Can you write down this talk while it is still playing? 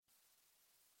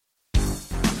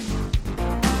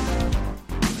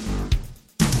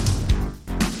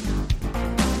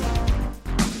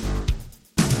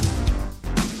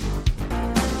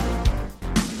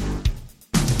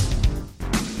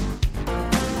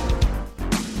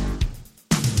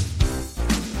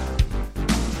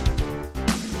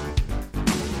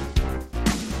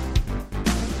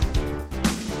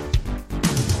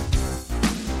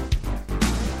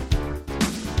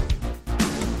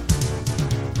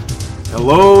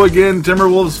Hello again,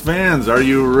 Timberwolves fans. Are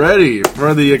you ready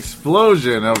for the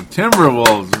explosion of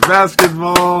Timberwolves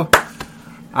basketball?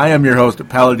 I am your host,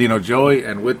 Paladino Joey,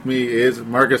 and with me is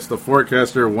Marcus the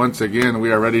Forecaster. Once again, we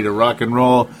are ready to rock and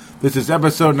roll. This is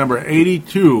episode number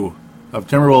 82 of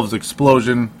Timberwolves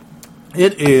Explosion.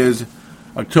 It is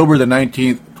October the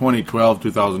 19th,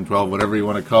 2012, whatever you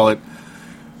want to call it.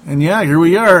 And yeah, here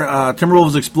we are.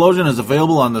 Timberwolves Explosion is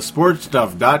available on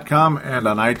thesportstuff.com and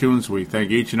on iTunes. We thank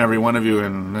each and every one of you,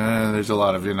 and there's a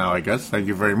lot of you now, I guess. Thank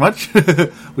you very much.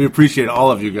 We appreciate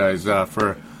all of you guys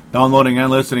for downloading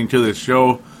and listening to this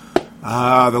show. The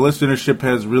listenership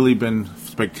has really been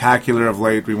spectacular of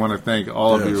late. We want to thank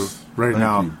all of you right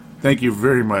now. Thank you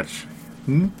very much.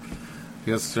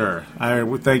 Yes, sir. I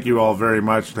would thank you all very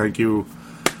much. Thank you.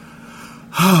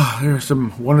 There's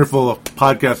some wonderful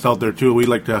podcasts out there, too. We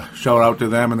like to shout out to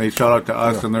them, and they shout out to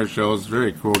us and their shows.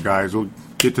 Very cool, guys. We'll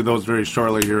get to those very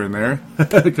shortly here and there.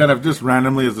 Kind of just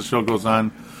randomly as the show goes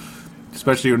on,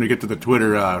 especially when we get to the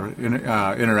Twitter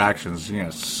interactions.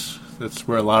 Yes, that's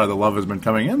where a lot of the love has been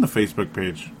coming, and the Facebook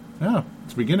page. Yeah,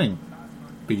 it's beginning.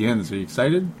 Begins. Are you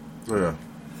excited? Yeah.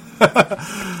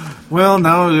 Well,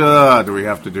 now, do we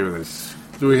have to do this?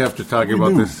 Do we have to talk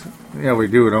about this? Yeah, we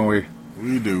do, don't we?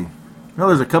 We do. Well,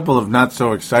 there's a couple of not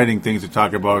so exciting things to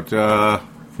talk about.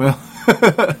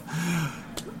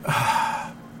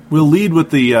 We'll lead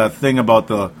with the thing about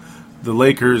the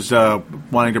Lakers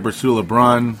wanting to pursue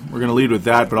LeBron. We're going to lead with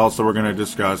that, but also we're going to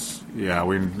discuss,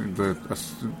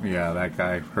 that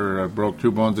guy broke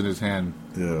 2 bones in his hand.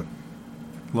 Yeah.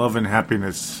 Love and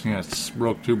happiness. Yes,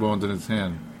 broke 2 bones in his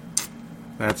hand.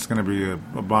 That's going to be a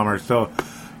bummer. So,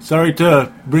 sorry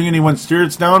to bring anyone's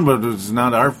spirits down, but it's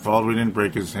not our fault. We didn't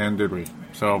break his hand, did we?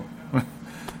 So,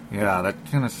 yeah, that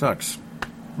kind of sucks.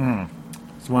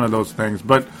 It's one of those things.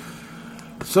 But,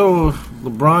 so,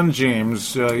 LeBron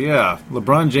James,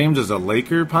 LeBron James is a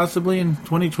Laker possibly in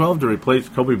 2012 to replace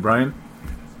Kobe Bryant.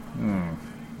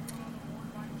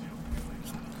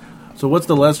 So what's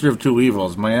the lesser of two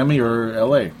evils, Miami or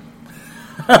L.A.?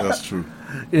 That's true.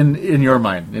 In your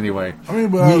mind, anyway. I mean,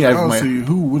 but honestly,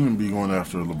 who wouldn't be going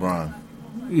after LeBron?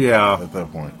 Yeah. At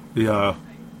that point. Yeah.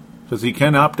 Because he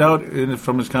can opt out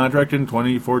from his contract in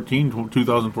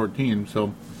 2014.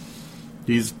 So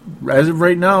he's, as of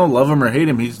right now, love him or hate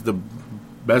him, he's the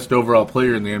best overall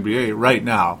player in the NBA right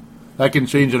now. That can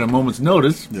change at a moment's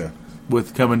notice. Yeah.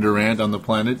 With Kevin Durant on the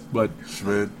planet, but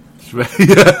Shred,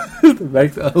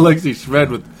 Alexi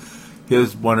Shred with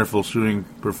his wonderful shooting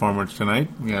performance tonight.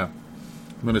 Yeah.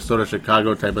 Minnesota,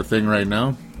 Chicago type of thing right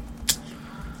now.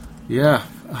 Yeah.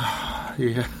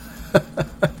 Yeah.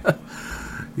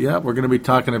 Yeah, we're going to be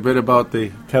talking a bit about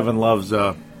the Kevin Love's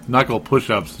knuckle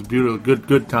push-ups. Beautiful,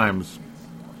 good times.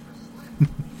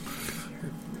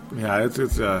 Yeah,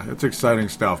 it's exciting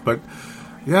stuff. But,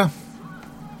 yeah.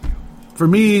 For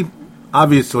me,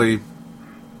 obviously,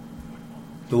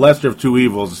 the lesser of two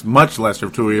evils, much lesser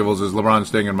of two evils, is LeBron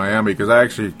staying in Miami, because I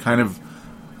actually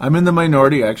I'm in the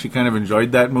minority. I actually kind of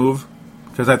enjoyed that move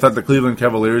because I thought the Cleveland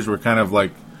Cavaliers were kind of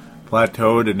like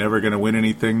plateaued and never going to win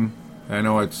anything. I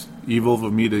know it's evil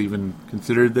of me to even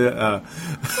consider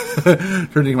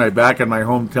turning my back on my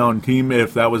hometown team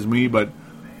if that was me, but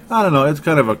I don't know. It's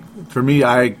kind of for me,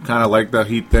 I kind of like the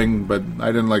Heat thing, but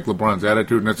I didn't like LeBron's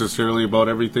attitude necessarily about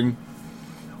everything,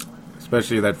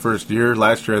 especially that first year.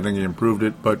 Last year, I think he improved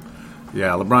it, but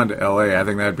yeah, LeBron to LA, I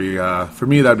think that'd be, for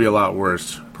me, that'd be a lot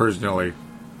worse, personally.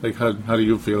 Like, how do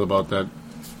you feel about that?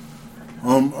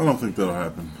 I don't think that'll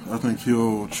happen. I think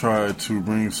he'll try to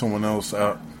bring someone else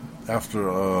out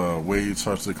after Wade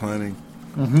starts declining.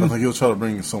 I think he'll try to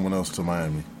bring someone else to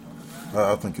Miami.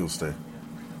 I think he'll stay.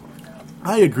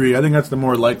 I agree. I think that's the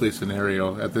more likely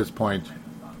scenario at this point.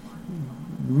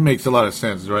 Makes a lot of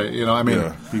sense, right? You know, I mean,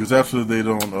 yeah, because after they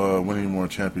don't win any more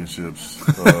championships,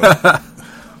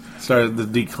 started the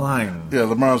decline. Yeah,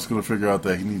 LeBron's going to figure out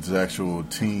that he needs an actual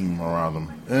team around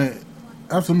him. And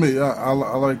after me, I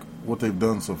like what they've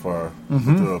done so far with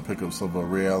the pickups of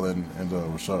Ray Allen and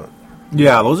Rashard.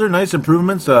 Yeah, those are nice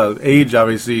improvements. Age,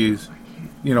 obviously, is,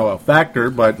 a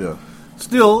factor, but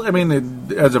still, I mean,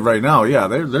 as of right now, yeah,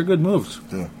 they're good moves.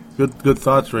 Yeah, good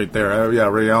thoughts right there.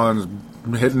 Ray Allen's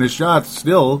hitting his shots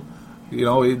still. He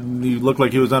looked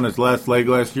like he was on his last leg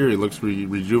last year. He looks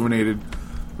rejuvenated.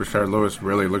 Rashard Lewis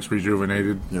really looks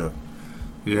rejuvenated. Yeah.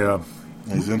 Yeah.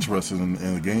 And he's interested in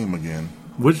the game again.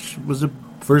 Which was the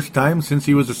first time since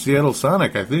he was a Seattle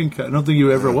Sonic, I think. I don't think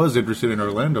he ever was interested in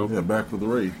Orlando. Yeah, back with the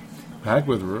Ray.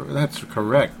 That's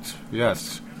correct.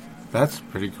 Yes. That's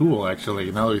pretty cool,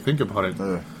 actually, now that we think about it.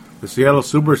 Yeah. The Seattle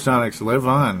Supersonics live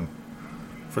on.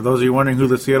 For those of you wondering who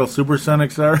the Seattle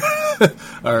Supersonics are,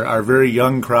 our very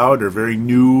young crowd, or very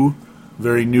new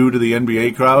very new to the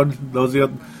NBA crowd. They're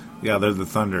the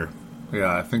Thunder.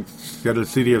 Yeah, I think the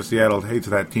city of Seattle hates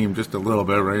that team just a little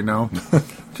bit right now.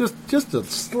 just a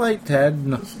slight tad.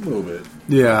 Just a little bit.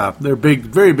 Yeah, they're big,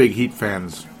 very big Heat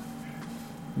fans.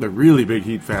 They're really big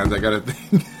Heat fans, I gotta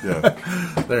think.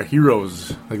 Yeah. They're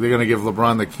heroes. Like, they're gonna give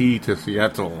LeBron the key to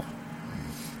Seattle.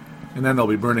 And then they'll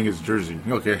be burning his jersey.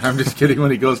 Okay, I'm just kidding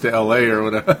when he goes to L.A. or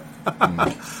whatever.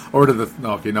 Or to the...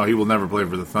 Okay, no, he will never play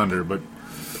for the Thunder, but...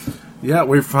 Yeah,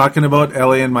 we're talking about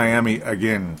L.A. and Miami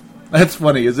again. That's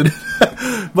funny, isn't it?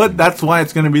 But that's why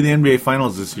it's going to be the NBA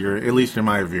Finals this year, at least in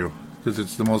my view. Because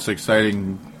it's the most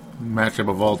exciting matchup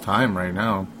of all time right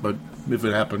now. But if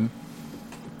it happened,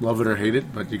 love it or hate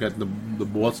it. But you got the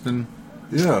Boston.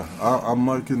 Yeah, I'm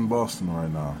liking Boston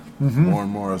right now. More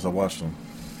and more as I watch them.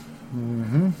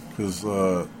 Because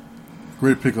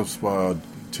great pickups by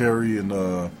Terry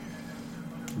and...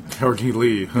 Courtney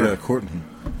Lee. Yeah, Courtney.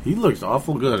 He looks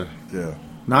awful good. Yeah.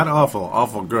 Not awful,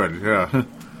 awful good, yeah.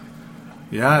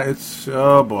 Yeah, it's...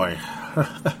 Oh, boy.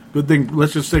 Good thing...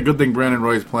 Let's just say good thing Brandon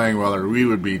Roy's playing well, or we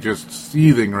would be just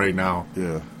seething right now.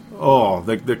 Yeah. Oh,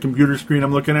 the computer screen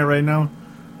I'm looking at right now,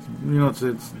 you know, it's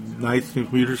nice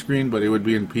computer screen, but it would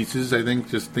be in pieces, I think,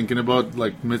 just thinking about,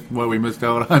 like, what we missed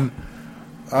out on.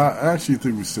 I actually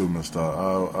think we still missed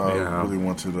out. I really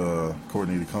wanted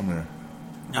Courtney to come here.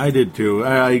 I did too.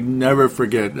 I never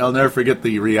forget. I'll never forget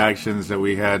the reactions that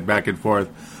we had back and forth.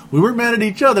 We weren't mad at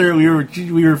each other. We were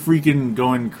freaking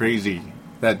going crazy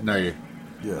that night.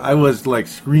 Yeah. I was like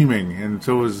screaming, and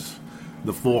so was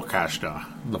the forecaster.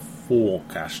 The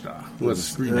forecaster was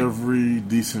screaming. Every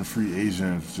decent free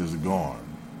agent is just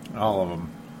gone. All of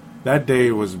them. That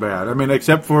day was bad. I mean,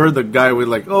 except for the guy with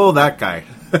that guy.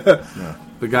 Yeah.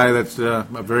 The guy that's a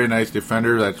very nice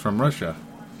defender that's from Russia.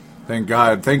 Thank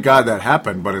God that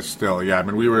happened, but it's still, yeah. I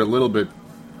mean, we were a little bit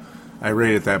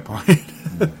irate at that point.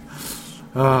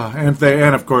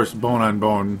 And of course, bone on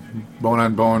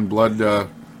bone, blood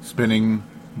spinning.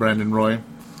 Brandon Roy.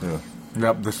 Yeah.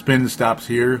 Yep. The spin stops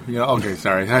here. Yeah. Okay.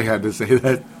 Sorry, I had to say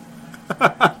that.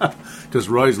 Because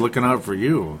Roy's looking out for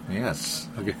you. Yes.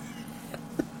 Okay.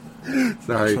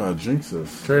 Sorry. Trying to jinx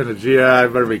us. I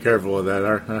better be careful with that.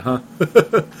 Uh-huh.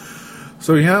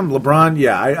 So, yeah, LeBron,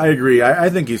 yeah, I agree. I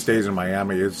think he stays in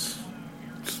Miami.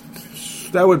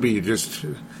 That would be just,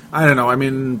 I don't know. I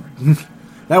mean,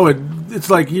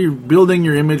 it's like you're building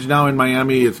your image now in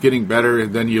Miami. It's getting better,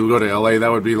 and then you go to L.A.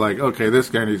 That would be like, okay, this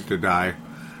guy needs to die.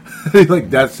 Like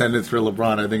death sentence for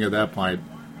LeBron, I think, at that point.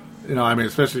 You know, I mean,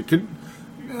 especially,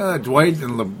 Dwight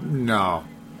and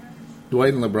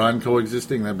LeBron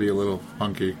coexisting, that'd be a little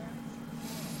funky.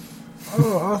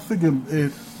 I think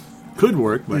it could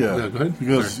work, but yeah, go ahead.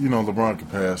 Because LeBron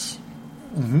could pass,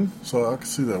 so I could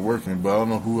see that working. But I don't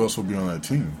know who else will be on that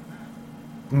team.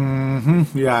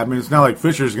 Yeah, I mean it's not like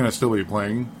Fisher's going to still be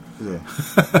playing. Yeah,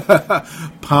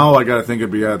 Powell, I got to think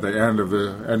would be at the end of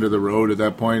the road at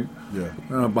that point. Yeah,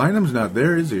 Bynum's not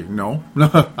there, is he? No,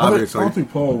 obviously. I don't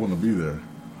think Paul want to be there.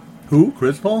 Who?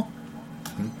 Chris Paul?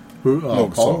 Who? No,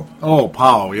 Paul. Oh,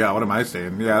 Powell. Yeah, what am I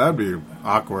saying? Yeah, that'd be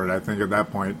awkward. I think at that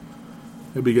point,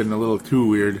 it'd be getting a little too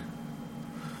weird.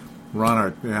 I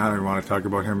don't even want to talk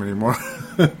about him anymore.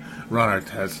 Ron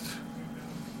Artest.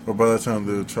 But by that time,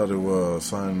 they'll try to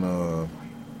sign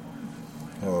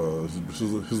his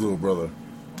little brother,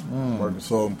 Marcus.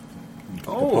 The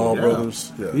Paul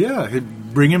brothers. Yeah,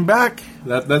 he'd bring him back.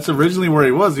 That's originally where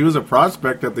he was. He was a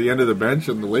prospect at the end of the bench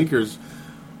in the Lakers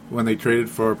when they traded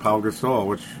for Pau Gasol,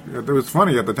 which it was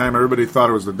funny at the time. Everybody thought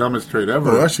it was the dumbest trade ever.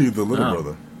 Oh, actually, the little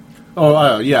brother.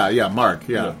 Oh, yeah, Mark,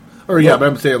 yeah. But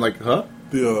I'm saying, like, huh?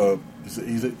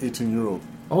 He's an 18-year-old.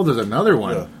 Oh, there's another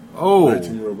one. Yeah. Oh.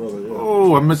 18-year-old brother, yeah.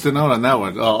 Oh, I'm missing out on that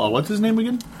one. What's his name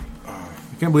again? I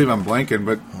can't believe I'm blanking,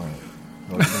 but...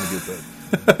 I was going to get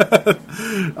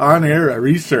that. On-air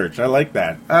research. I like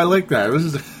that. This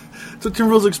is what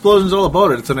Timberwolves Explosion is all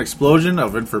about. It's an explosion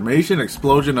of information,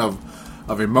 explosion of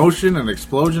emotion, an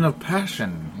explosion of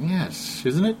passion. Yes,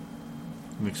 isn't it?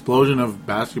 An explosion of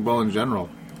basketball in general.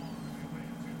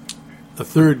 The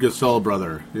third Gasol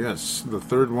brother. Yes, the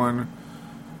third one,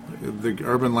 the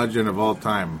urban legend of all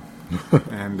time.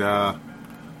 And I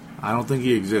don't think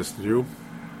he exists, do you?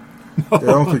 Yeah, I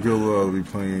don't think he'll be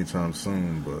playing anytime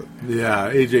soon, but... Yeah,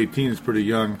 age 18 is pretty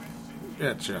young.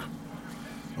 Gotcha.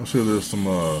 I'm sure there's some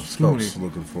scouts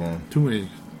looking for him. Too many.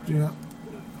 Yeah.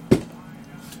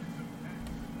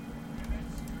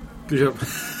 Yep.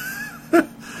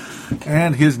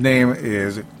 And his name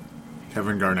is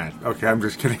Kevin Garnett. Okay, I'm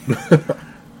just kidding.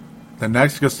 The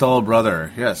next Gasol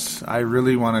brother. Yes, I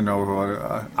really want to know who...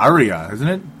 Aria, isn't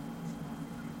it?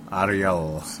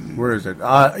 Ariel. Where is it?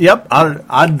 Yep,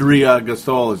 Adria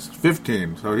Gasol is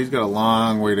 15, so he's got a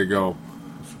long way to go.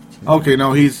 Okay,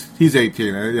 no, he's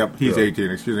 18. Yep, he's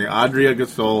 18. Excuse me, Adria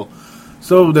Gasol.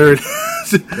 So there it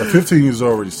is. At 15, he's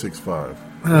already 6'5".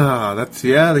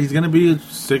 He's going to be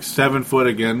 6-7 foot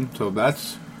again. So that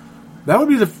would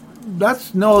be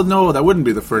that wouldn't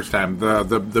be the first time.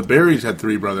 The Berries had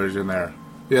three brothers in there.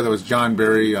 Yeah, there was John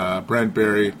Berry, Brent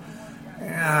Berry.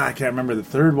 Yeah, I can't remember the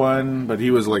third one, but he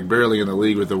was like barely in the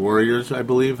league with the Warriors, I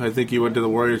believe. I think he went to the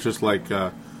Warriors just like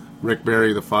Rick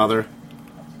Barry, the father.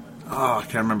 Oh, I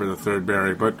can't remember the third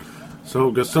Barry, but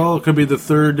so Gasol could be the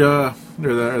third or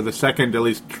the second, at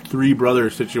least three brother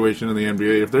situation in the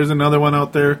NBA. If there's another one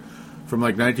out there from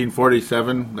like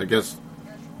 1947, I guess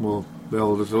we'll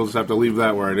just have to leave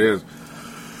that where it is.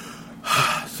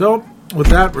 So with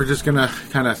that, we're just gonna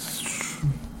kind of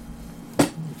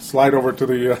slide over to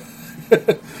the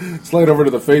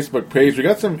Facebook page. We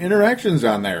got some interactions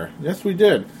on there. Yes, we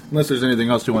did. Unless there's anything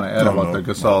else you want to add about the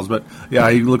Gasols. But, yeah,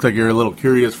 you look like you're a little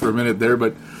curious for a minute there.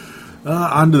 But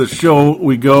on to the show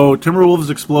we go. Timberwolves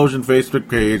Explosion Facebook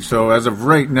page. So as of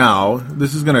right now,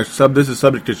 this is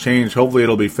subject to change. Hopefully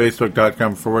it'll be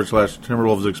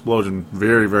facebook.com/Timberwolves Explosion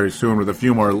very, very soon with a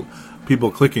few more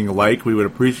people clicking like. We would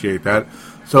appreciate that.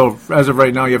 So as of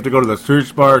right now, you have to go to the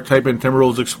search bar, type in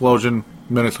Timberwolves Explosion,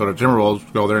 Minnesota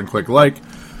Timberwolves, go there and click like.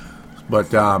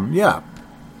 But,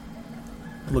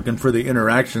 looking for the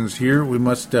interactions here. We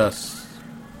must,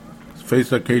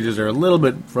 Facebook pages are a little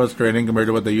bit frustrating compared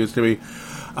to what they used to be.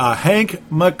 Hank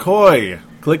McCoy,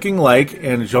 clicking like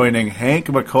and joining Hank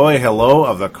McCoy, hello,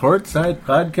 of the Courtside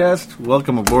Podcast.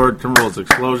 Welcome aboard, Timberwolves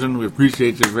Explosion. We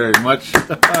appreciate you very much.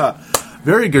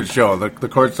 Very good show, the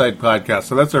Courtside Podcast.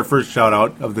 So that's our first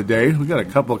shout-out of the day. We got a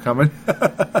couple coming.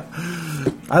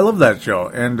 I love that show,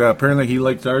 and apparently he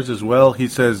likes ours as well. He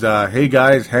says, hey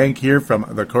guys, Hank here from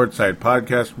the Courtside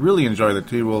Podcast. Really enjoy the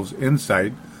T-Wolves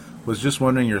insight. Was just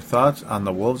wondering your thoughts on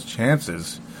the Wolves'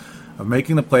 chances of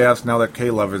making the playoffs now that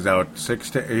K-Love is out 6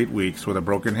 to 8 weeks with a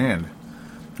broken hand.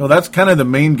 Well, that's kind of the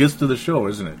main gist of the show,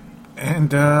 isn't it?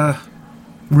 And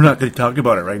we're not going to talk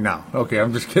about it right now. Okay,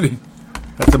 I'm just kidding.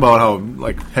 That's about how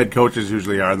head coaches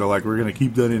usually are. They're like, we're going to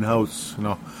keep that in-house.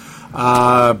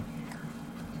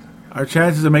 Our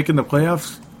chances of making the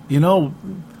playoffs,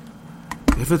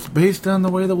 if it's based on the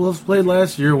way the Wolves played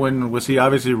last year when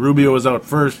obviously Rubio was out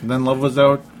first and then Love was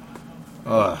out.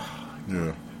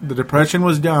 The depression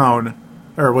was down,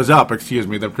 or was up, excuse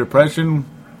me. The depression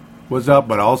was up,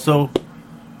 but also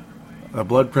the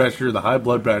high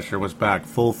blood pressure was back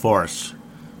full force.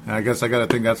 And I guess I got to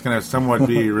think that's going to somewhat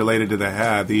be related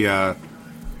to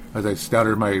as I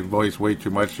stuttered my voice way too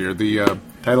much here, the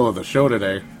title of the show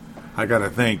today. I got to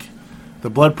think. The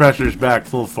blood pressure's back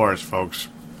full force, folks.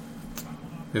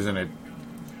 Isn't it?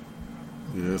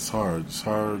 Yeah, it's hard. It's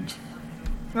hard.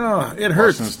 Oh, it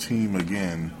hurts. Watching this team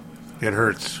again. It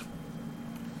hurts.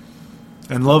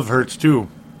 And love hurts, too.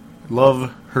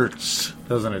 Love hurts,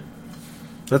 doesn't it?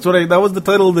 That was the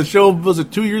title of the show. Was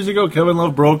it 2 years ago? Kevin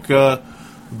Love broke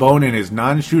bone in his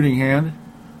non-shooting hand.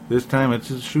 This time it's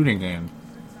his shooting hand.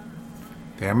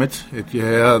 Damn it.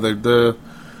 The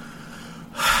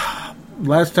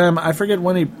last time, I forget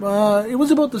when it was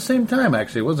about the same time,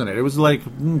 actually, wasn't it? It was like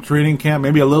training camp,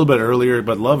 maybe a little bit earlier,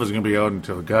 but Love is going to be out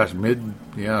until,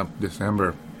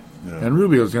 December. Yeah. And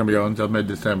Rubio's going to be out until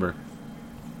mid-December.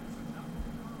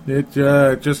 It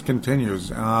just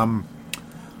continues. Our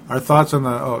thoughts on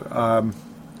the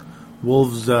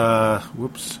Wolves, the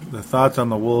thoughts on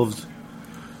the Wolves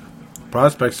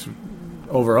prospects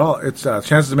overall. It's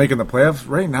chances of making the playoffs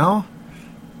right now.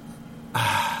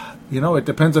 It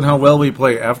depends on how well we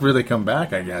play after they come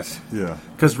back, I guess. Yeah.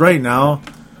 Because right now,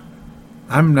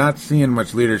 I'm not seeing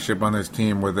much leadership on this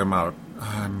team with them out.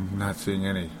 I'm not seeing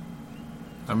any.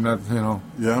 I'm not,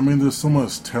 Yeah, I mean, there's so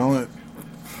much talent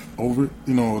over,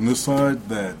 on this side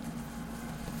that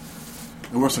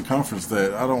in Western Conference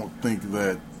that I don't think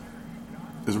that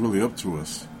is really up to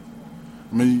us.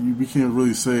 I mean, we can't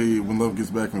really say when Love gets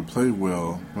back and play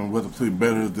well, and we have to play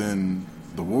better than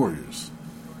the Warriors.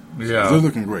 Yeah. They're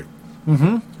looking great.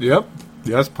 Mm-hmm. Yep.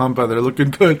 Yes, Pampa, they're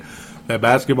looking good. That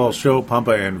basketball show,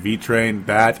 Pampa and V-Train,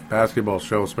 that basketball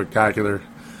show, spectacular.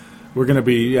 We're going to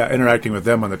be interacting with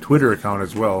them on the Twitter account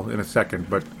as well in a second.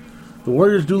 But the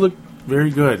Warriors do look very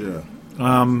good. Yeah.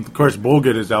 Of course,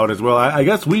 Bogut is out as well. I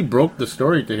guess we broke the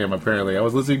story to him, apparently. I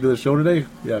was listening to the show today.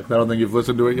 Yeah, I don't think you've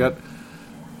listened to it yet.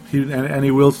 And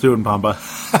he will soon, Pampa.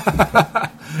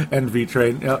 And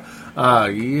V-Train. Yeah,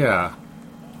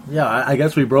 I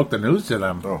guess we broke the news to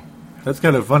them. Oh. That's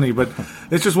kind of funny, but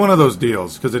it's just one of those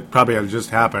deals, because it probably had just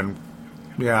happened.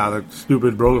 Yeah, the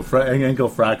stupid ankle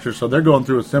fracture. So they're going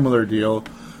through a similar deal.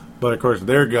 But, of course,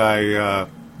 their guy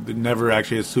never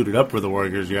actually has suited up for the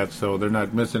Warriors yet, so they're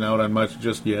not missing out on much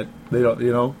just yet. They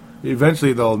don't,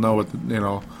 eventually they'll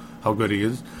know how good he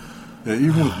is. Yeah,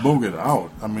 even with Bogut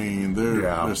out, I mean,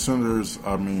 their centers,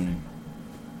 I mean,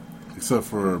 except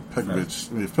for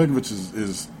Pekovic. I mean, if Pekovic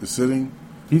is sitting,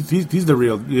 he's the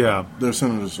real, yeah. Their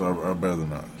centers are better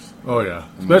than ours. Oh, yeah.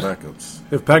 And the backups.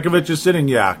 If Pekovic is sitting,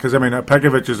 yeah, because, I mean,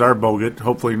 Pekovic is our Bogut,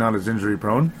 hopefully not as injury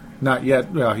prone. Not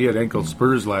yet. Well, he had ankle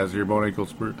spurs last year, bone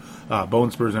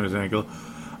spurs in his ankle.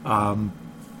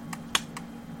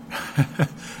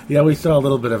 Yeah, we saw a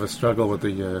little bit of a struggle with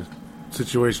the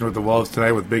situation with the Wolves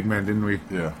tonight with big men, didn't we?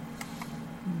 Yeah.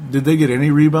 Did they get any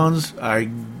rebounds?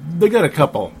 They got a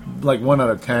couple, like 1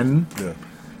 out of 10.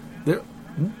 Yeah.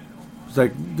 It's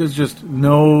like there's just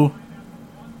no.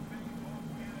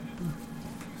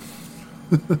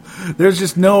 There was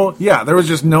just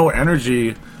no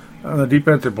energy on the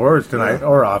defensive boards tonight,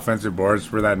 or offensive boards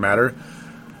for that matter.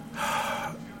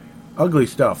 Ugly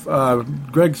stuff.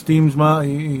 Greg Steamsma,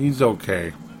 he's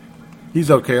okay.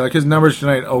 He's okay. Like, his numbers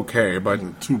tonight, okay,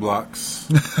 but 2 blocks.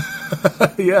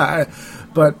 Yeah,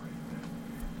 but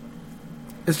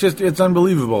it's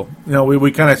unbelievable.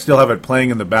 We kind of still have it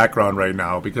playing in the background right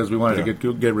now because we wanted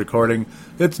to get recording.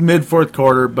 It's mid fourth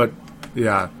quarter, but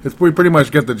yeah, we pretty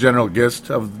much get the general gist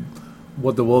of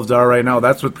what the Wolves are right now.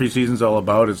 That's what preseason's all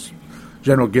about, is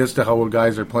general gist of how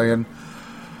guys are playing.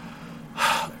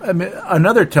 I mean,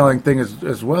 another telling thing is,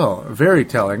 as well, very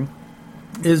telling,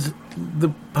 is the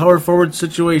power forward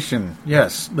situation.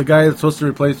 Yes, the guy that's supposed to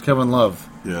replace Kevin Love.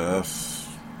 Yeah, it's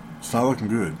not looking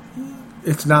good.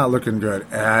 It's not looking good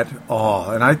at all.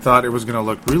 And I thought it was going to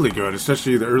look really good,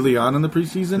 especially early on in the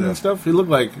preseason and stuff. He looked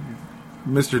like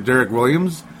Mr. Derek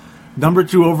Williams. Number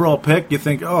 2 overall pick, you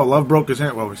think, oh, Love broke his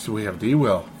hand. Well, we have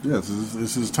D-Will. Yeah,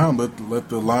 this is time. Let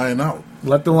the lion out.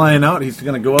 Let the lion out. He's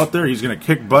going to go out there. He's going to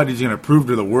kick butt. He's going to prove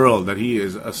to the world that he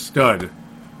is a stud.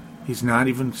 He's not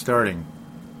even starting.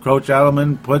 Coach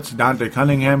Adelman puts Dante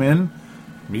Cunningham in.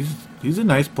 He's a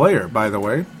nice player, by the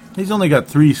way. He's only got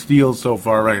 3 steals so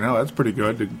far right now. That's pretty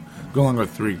good to go along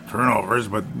with 3 turnovers,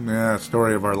 but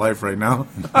story of our life right now.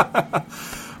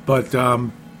 But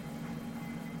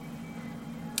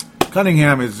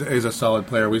Cunningham is a solid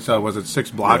player. We saw,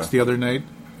 6 blocks the other night?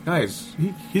 Guys,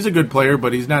 he's a good player,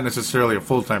 but he's not necessarily a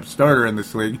full-time starter in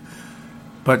this league.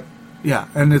 But, yeah,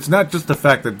 and it's not just the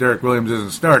fact that Derek Williams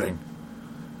isn't starting.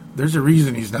 There's a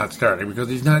reason he's not starting, because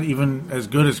he's not even as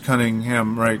good as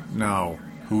Cunningham right now.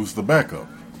 Who's the backup?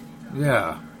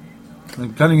 Yeah.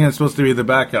 And Cunningham's supposed to be the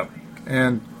backup.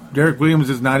 And Derek Williams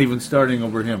is not even starting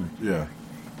over him. Yeah.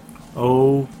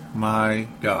 Oh, my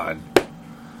God.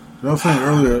 I was saying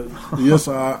earlier, yes,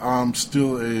 I'm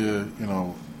still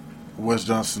a Wes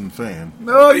Johnson fan.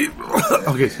 No,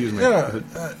 okay, excuse me. Yeah,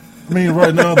 I mean,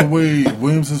 right now the way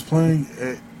Williams is playing,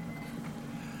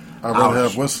 I'd rather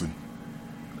have Wesley.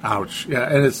 Ouch.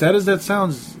 Yeah, and as sad as that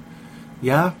sounds,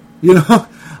 yeah,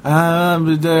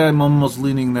 I'm almost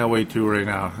leaning that way too right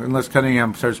now. Unless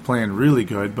Cunningham starts playing really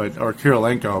good, or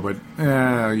Kirilenko, but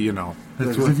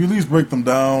If you at least break them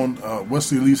down,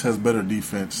 Wesley at least has better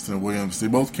defense than Williams. They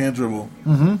both can dribble.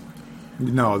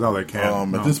 Mm-hmm. No, they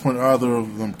can't. At this point, either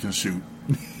of them can shoot.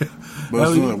 But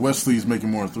it's like Wesley's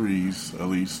making more threes, at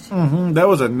least. Mm-hmm. That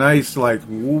was a nice shot,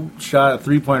 a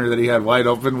 3-pointer that he had wide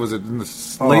open. Was it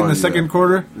late in the second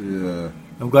quarter? Yeah.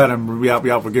 I'm glad I'm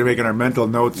making our mental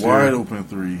notes Wide here. Open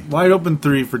 3. Wide open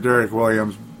 3 for Derek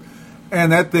Williams.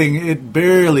 And that thing, it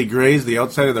barely grazed the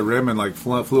outside of the rim and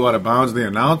flew out of bounds. The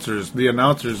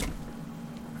announcers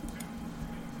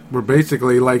were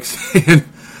basically saying,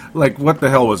 what the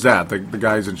hell was that? The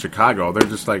guys in Chicago, they're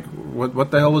just like,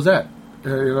 what the hell was that?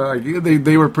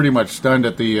 They were pretty much stunned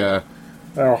at the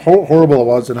how horrible it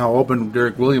was and how open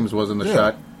Derek Williams was in the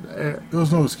shot. There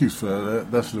was no excuse for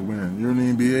that. That's the win. You're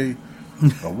in the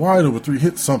NBA, a wide open 3,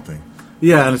 hit something.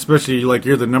 Yeah, and especially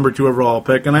you're the number 2 overall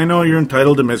pick, and I know you're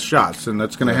entitled to miss shots, and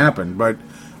that's going to happen. But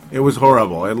it was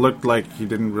horrible. It looked like he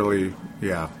didn't really.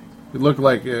 Yeah, it looked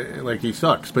like he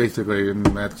sucks basically, and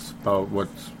that's about where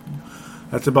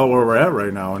we're at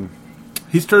right now. And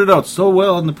he started out so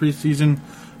well in the preseason,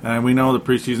 and we know the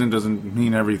preseason doesn't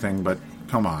mean everything, but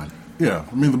come on. Yeah,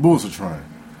 I mean the Bulls are trying.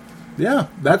 Yeah,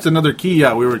 that's another key.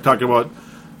 Yeah, we were talking about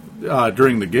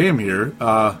during the game here.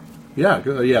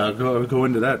 Go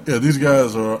into that. Yeah, these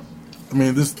guys are. I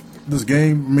mean, this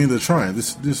game. I mean, they're trying.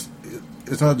 This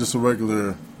it's not just a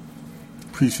regular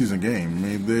preseason game.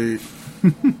 I mean,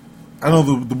 I know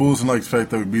the Bulls didn't like the fact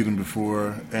that we beat them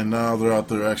before, and now they're out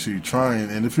there actually trying.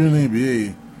 And if you're in the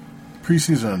NBA,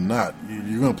 preseason or not,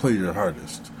 you're going to play your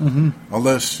hardest.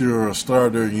 Unless you're a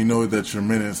starter, you know that your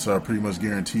minutes are pretty much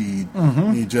guaranteed.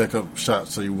 And you jack up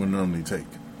shots that you wouldn't normally take.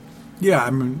 Yeah,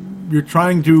 I mean, you're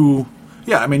trying to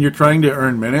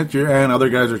earn minutes, and other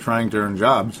guys are trying to earn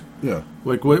jobs. Yeah.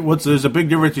 Like, there's a big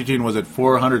difference between, was it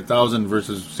 400,000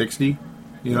 versus 60?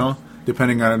 You know,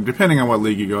 depending on what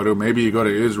league you go to. Maybe you go to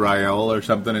Israel or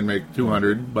something and make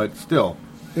 200, but still.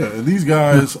 Yeah, and these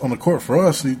guys on the court for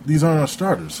us, these aren't our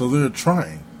starters, so they're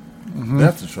trying. They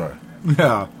have to try.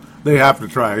 Yeah, they have to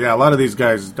try. Yeah, a lot of these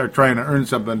guys are trying to earn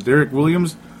something. Derek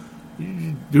Williams,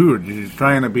 dude, he's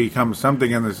trying to become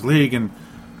something in this league, and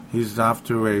he's off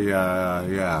to a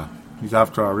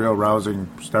real rousing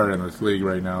start in this league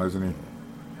right now, isn't he?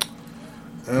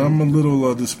 And I'm a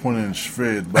little disappointed in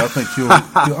Shved, but I think he'll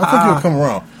come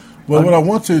around. But what I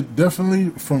wanted definitely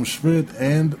from Shved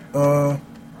and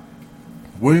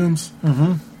Williams,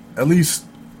 at least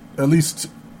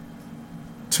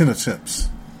 10 attempts.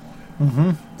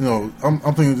 You know, I'm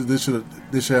thinking that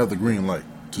they should have the green light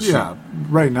to shoot. Yeah,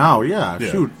 right now,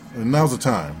 shoot. And now's the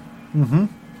time.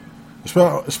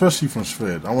 Especially from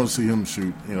Shved. I want to see him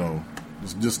shoot. You know,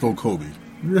 just go Kobe.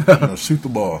 You know, shoot the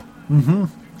ball.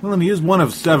 Well, and he is 1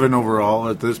 of 7 overall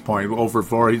at this point, 0 for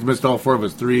 4. He's missed all 4 of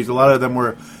his threes. A lot of them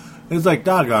were. It's like,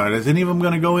 doggone it, is any of them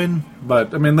going to go in?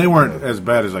 But, I mean, they weren't as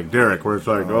bad as, like, Derek, where it's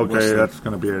like, okay, Wesley. That's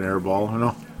going to be an air ball, you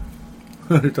know?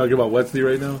 You're talking about Wesley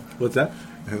right now? What's that?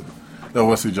 That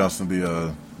Wesley Johnson be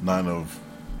 9 of...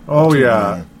 Oh,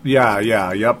 yeah. 9.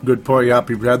 Yeah, yep, good point. Yep,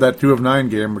 he had that 2 of 9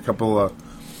 game a couple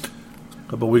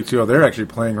weeks ago. They're actually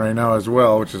playing right now as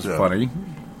well, which is funny.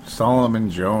 Solomon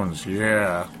Jones,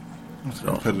 yeah. It's a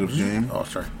competitive game. Oh,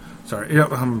 sorry.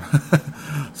 Yep,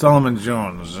 Solomon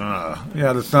Jones.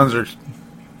 The Suns are...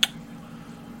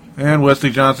 And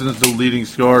Wesley Johnson is the leading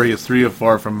scorer. He is 3 of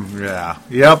 4 from... Yeah.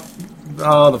 Yep.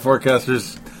 Oh, the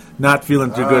forecaster's not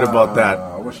feeling too good about that.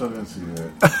 I wish I didn't see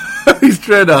that. He's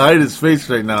trying to hide his face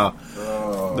right now.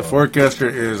 The forecaster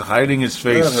is hiding his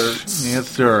face. That hurts. Yes,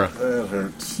 sir. That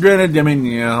hurts. Granted, I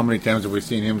mean, how many times have we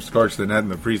seen him scorch the net in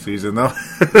the preseason, though?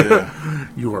 Yeah.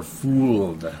 You are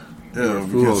fooled. Yeah,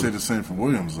 we can't say the same for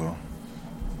Williams, though.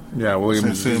 Yeah,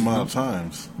 Williams. Same amount of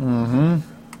times.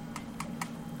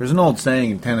 There's an old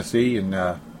saying in Tennessee and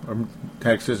or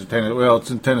Texas or Tennessee. Well,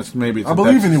 it's in Tennessee. Maybe it's I in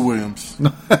believe Texas. in you, Williams.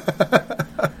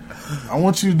 I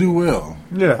want you to do well.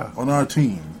 Yeah. On our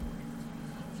team,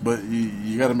 but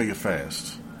you got to make it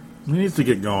fast. He needs to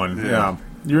get going. Yeah.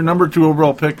 You're number 2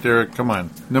 overall pick, Derek. Come on,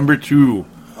 number 2.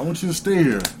 I want you to stay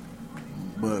here,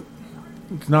 but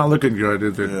it's not looking good,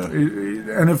 is it? Yeah.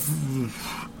 And if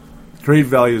trade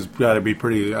value's got to be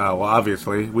pretty. Well,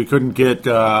 obviously, we couldn't get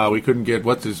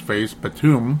what's his face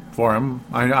Batum for him.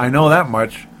 I know that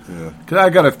much. Yeah. Because I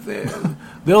gotta.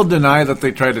 They'll deny that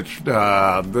they tried to.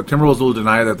 The Timberwolves will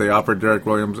deny that they offered Derek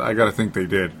Williams. I gotta think they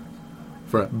did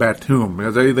for Batum.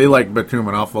 Because they like Batum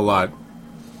an awful lot.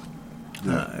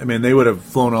 Yeah. I mean, they would have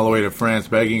flown all the way to France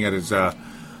begging at his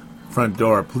front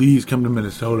door, please come to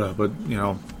Minnesota. But, you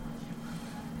know,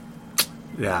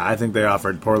 yeah, I think they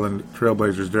offered Portland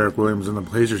Trailblazers Derek Williams, and the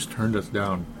Blazers turned us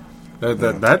down.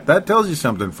 That tells you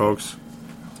something, folks.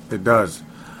 It does.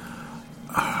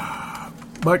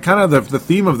 But kind of the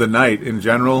theme of the night in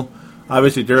general,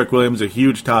 obviously Derek Williams is a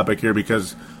huge topic here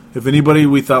because if anybody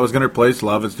we thought was going to replace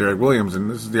Love, it's Derek Williams, and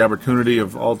this is the opportunity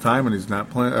of all time, and he's not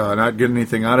getting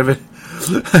anything out of it.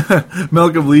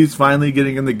 Malcolm Lee's finally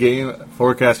getting in the game.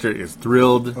 Forecaster is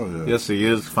thrilled. Oh, yeah. Yes, he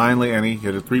is. Finally, and he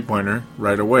hit a 3-pointer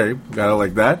right away. Got it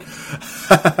like that.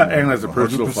 And that's a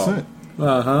personal 100%.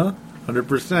 foul.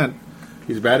 100%.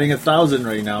 He's batting 1,000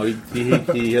 right now. He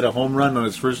hit a home run on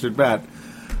his first at bat.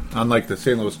 Unlike the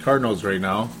St. Louis Cardinals right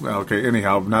now. Okay,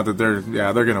 anyhow, not that they're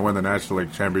going to win the National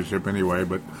League Championship anyway,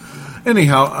 but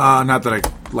anyhow, not that I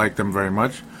like them very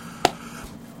much.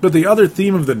 But the other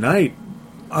theme of the night,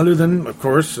 other than, of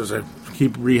course, as I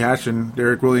keep rehashing,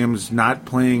 Derek Williams not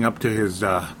playing up to his,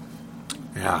 At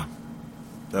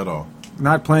all.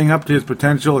 not playing up to his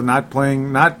potential and not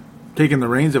taking the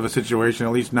reins of a situation,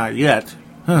 at least not yet.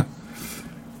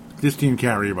 This team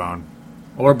can't rebound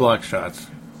or block shots.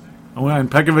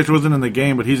 And Pekovic wasn't in the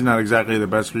game, but he's not exactly the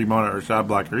best rebounder or shot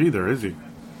blocker either, is he?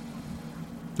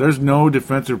 There's no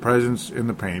defensive presence in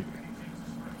the paint.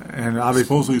 And obviously,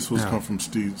 supposedly it's supposed to come from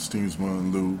Steamsma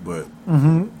and Lou, but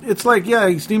it's like,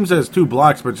 Steams has 2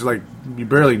 blocks, but it's like you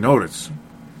barely notice.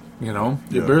 You know?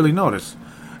 You barely notice.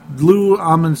 Lou,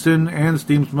 Amundsen, and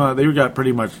Steamsma, they got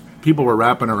pretty much, people were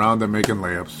wrapping around them making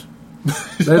layups.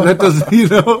 that doesn't, you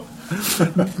know...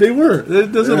 They were.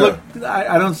 It doesn't look...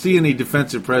 I don't see any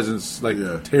defensive presence, like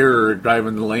terror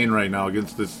driving the lane right now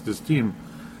against this team.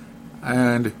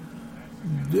 And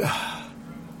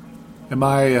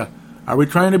Are we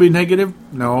trying to be negative?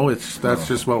 No, that's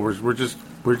just what we're just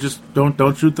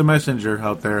don't shoot the messenger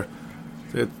out there.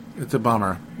 It's a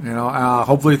bummer,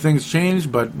 hopefully things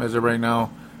change, but as of right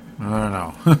now, I don't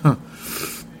know.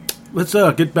 Let's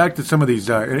get back to some of these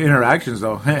interactions,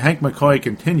 though. Hank McCoy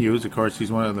continues. Of course,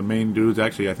 he's one of the main dudes.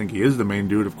 Actually, I think he is the main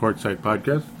dude of Courtside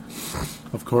Podcast.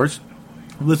 Of course,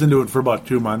 I've listened to it for about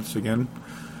 2 months. Again,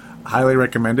 highly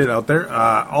recommend it out there.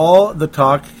 All the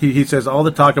talk, he says, all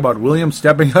the talk about Williams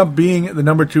stepping up, being the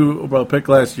number 2 overall pick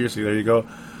last year. See, there you go.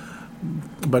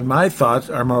 But my thoughts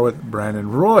are more with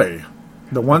Brandon Roy.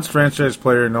 The once franchise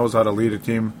player knows how to lead a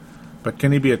team, but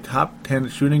can he be a top 10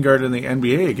 shooting guard in the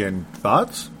NBA again?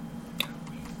 Thoughts?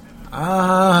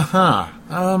 I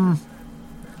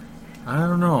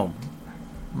don't know.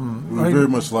 We would very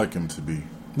much like him to be.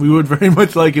 We would very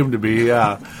much like him to be,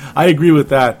 yeah. I agree with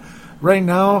that. Right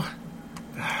now,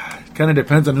 it kind of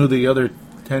depends on who the other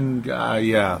 10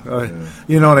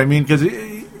 you know what I mean? Because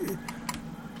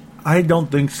I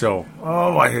don't think so.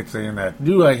 Oh, I hate saying that.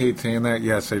 Do I hate saying that?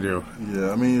 Yes, I do.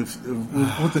 Yeah, I mean, if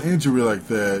with the injury like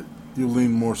that, you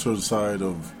lean more to the side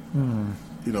of,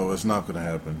 it's not going to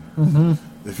happen. Mm-hmm.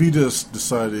 If he just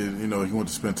decided, he wanted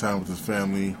to spend time with his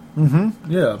family,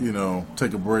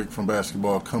 take a break from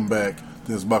basketball, come back,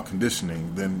 then it's about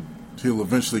conditioning, then he'll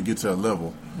eventually get to that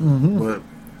level. Mm-hmm. But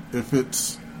if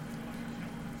it's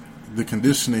the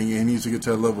conditioning and he needs to get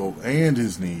to that level and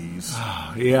his knees,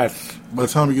 yes. By the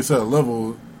time he gets to that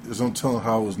level, there's no telling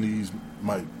how his knees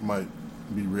might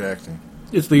be reacting.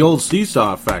 It's the old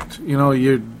seesaw effect.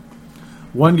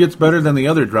 One gets better than the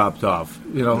other drops off.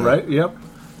 Right? Yep.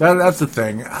 That's the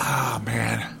thing.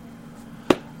 Man.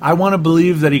 I want to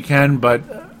believe that he can, but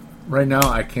right now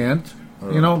I can't.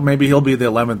 Maybe he'll be the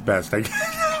 11th best.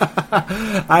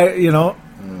 I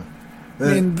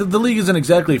mean, the league isn't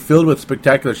exactly filled with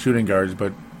spectacular shooting guards,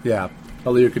 but yeah.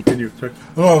 I'll let you continue. Sorry.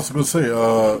 No, I was going to say,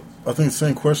 I think the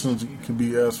same questions can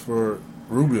be asked for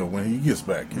Rubio when he gets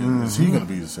back. Mm-hmm. Is he going to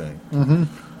be the same? Mm-hmm.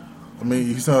 I mean,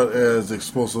 he's not as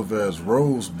explosive as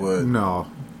Rose, but no.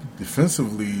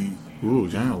 Defensively,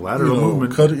 lateral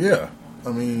movement. Cut it, yeah. I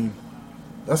mean,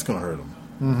 that's going to hurt him.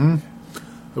 Mm-hmm.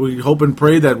 We hope and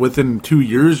pray that within 2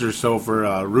 years or so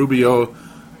for Rubio,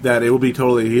 that it will be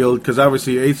totally healed. Because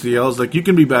obviously ACLs, you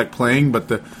can be back playing,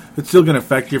 but it's still going to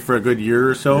affect you for a good year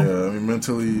or so. Yeah, I mean,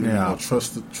 mentally,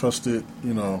 trust it,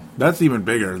 That's even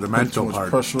bigger, the mental too much part.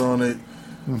 Pressure on it.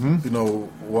 Mm-hmm.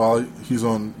 While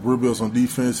Rubio's on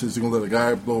defense, is he going to let a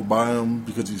guy blow by him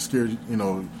because he's scared,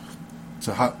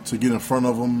 to get in front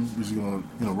of him? Is he going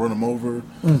to, run him over?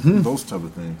 Mm-hmm. Those type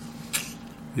of things.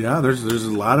 Yeah, there's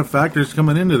a lot of factors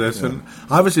coming into this, and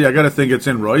obviously I got to think it's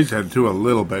in Roy's head too a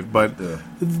little bit. But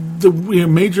the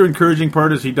major encouraging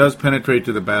part is he does penetrate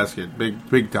to the basket,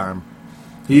 big time.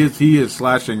 He is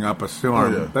slashing up a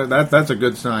storm. Oh, That's a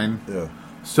good sign. Yeah.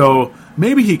 So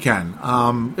maybe he can.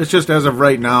 It's just as of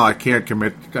right now, I can't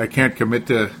commit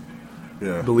to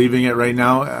believing it right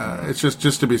now. It's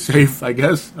just to be safe, I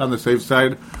guess, on the safe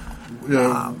side.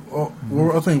 Yeah,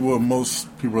 I think what most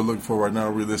people are looking for right now,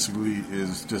 realistically,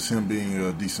 is just him being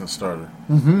a decent starter.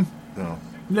 Mm-hmm.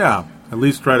 Yeah, at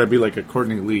least try to be like a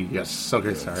Courtney Lee. Yes.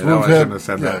 Okay, sorry. I shouldn't have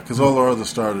said that. Yeah, because all our other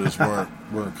starters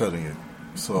weren't cutting it.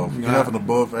 So if you have an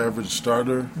above-average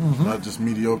starter, not just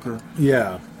mediocre,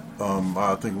 I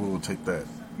think we will take that.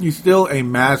 He's still a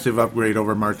massive upgrade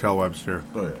over Martell Webster.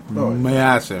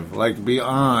 Massive,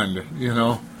 beyond.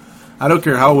 I don't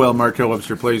care how well Martell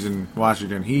Webster plays in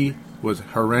Washington. He was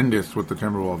horrendous with the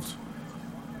Timberwolves.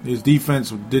 His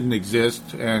defense didn't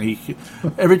exist, and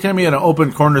every time he had an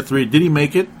open corner three, did he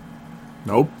make it?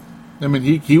 Nope. I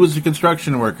mean, he was a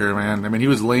construction worker, man. I mean, he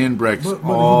was laying bricks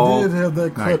all he did have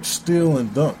that clutch steal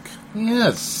and dunk.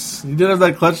 Yes, he did have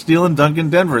that clutch steal and dunk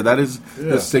in Denver. That is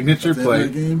the signature play.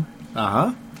 That game.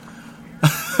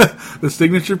 The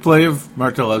signature play of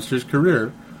Martell Webster's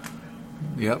career.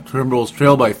 Yep, Timberwolves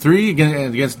trail by 3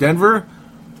 against Denver.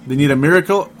 They need a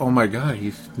miracle. Oh my God,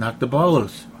 he's knocked the ball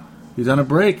loose. He's on a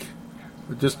break.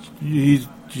 He just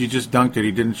dunked it.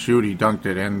 He didn't shoot. He dunked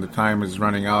it, and the time is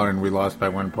running out, and we lost by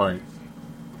 1 point.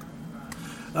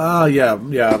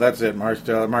 Yeah, that's it,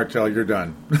 Martell, you're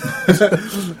done. At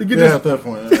that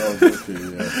point, I was okay,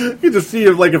 you can just see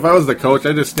if I was the coach,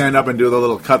 I'd just stand up and do the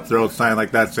little cutthroat sign,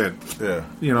 that's it.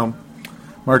 Yeah.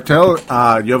 Martell,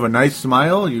 you have a nice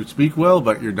smile, you speak well,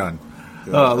 but you're done.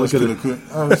 Yeah, look at it.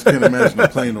 I just can't imagine a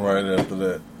plane ride after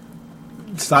that.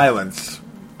 Silence.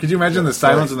 Could you imagine the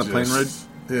silence in the plane ride?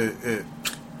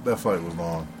 That flight was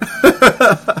long.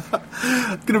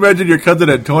 I can imagine your cousin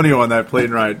Antonio on that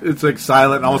plane ride. It's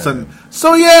silent, and all of a sudden,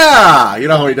 so yeah! You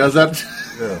know how he does that?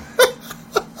 Yeah.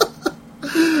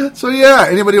 So yeah,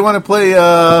 anybody want to play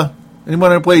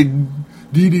Anyone want to play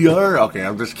DDR? Okay,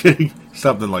 I'm just kidding.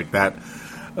 Something like that.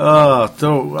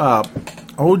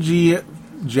 OG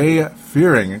J.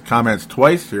 Fearing comments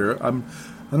twice here. I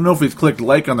don't know if he's clicked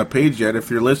like on the page yet. If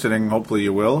you're listening, hopefully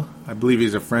you will. I believe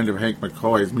he's a friend of Hank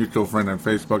McCoy's, mutual friend on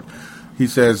Facebook. He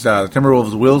says the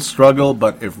Timberwolves will struggle,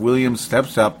 but if Williams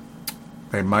steps up,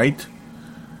 they might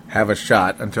have a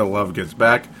shot until Love gets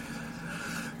back.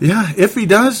 Yeah, if he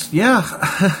does, yeah.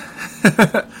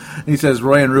 He says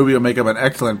Roy and Rubio make up an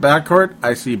excellent backcourt.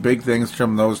 I see big things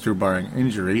from those two barring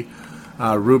injury.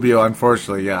 Rubio,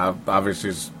 unfortunately, yeah, obviously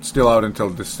is still out until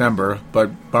December,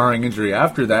 but barring injury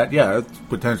after that, yeah, it's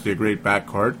potentially a great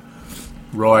backcourt.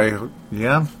 Roy,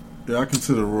 yeah? Yeah, I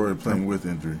consider Roy playing with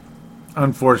injury.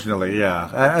 Unfortunately,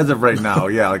 yeah. As of right now,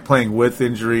 yeah, like playing with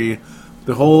injury.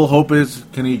 The whole hope is,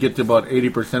 can he get to about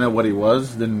 80% of what he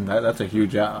was? Then that's a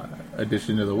huge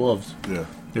addition to the Wolves. Yeah.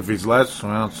 If he's less,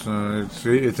 well,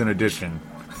 it's an addition.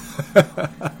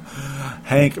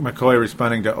 Hank McCoy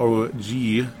responding to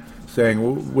OG,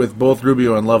 saying, with both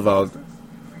Rubio and Love out,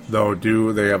 though,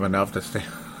 do they have enough to stay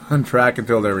on track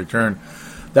until their return?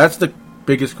 That's the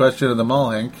biggest question of them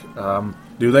all, Hank.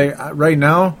 Do they? Right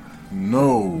now?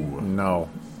 No.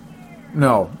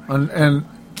 And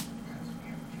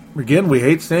again, we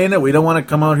hate saying it. We don't want to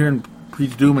come out here and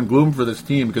preach doom and gloom for this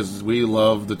team because we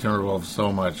love the Timberwolves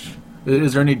so much.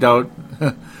 Is there any doubt?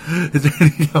 Is there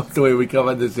any doubt the way we come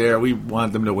on this air? We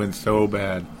want them to win so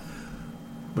bad.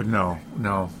 But no.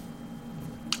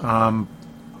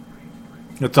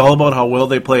 It's all about how well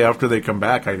they play after they come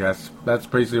back, I guess. That's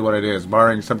basically what it is,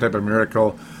 barring some type of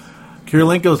miracle.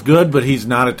 Kirilenko's good, but he's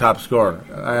not a top scorer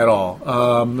at all.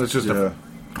 That's just a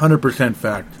 100%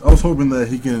 fact. I was hoping that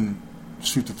he can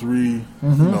shoot the three,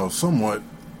 somewhat.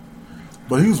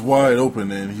 But he was wide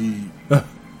open, and he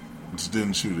just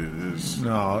didn't shoot it.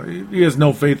 No, he has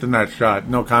no faith in that shot,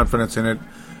 no confidence in it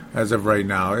as of right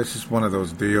now. It's just one of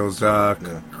those deals.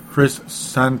 Chris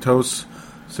Santos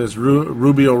says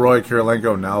Rubio, Roy,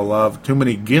 Kirilenko, now Love. Too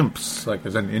many gimps, like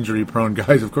as an injury-prone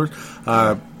guys, of course.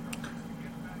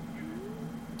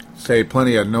 Say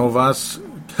plenty of Novas.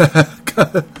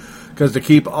 Because to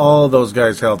keep all those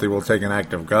guys healthy will take an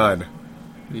act of God.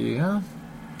 Yeah.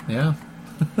 I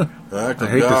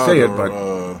hate to say it,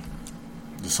 but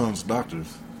the Suns'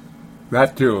 doctors.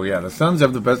 That too, yeah. The Suns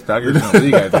have the best doctors in the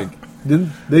league, I think.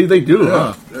 They do,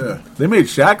 huh? Yeah. They made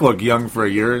Shaq look young for a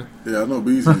year. Yeah, I know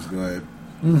Beasley's glad.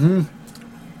 I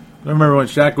remember when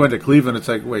Shaq went to Cleveland, it's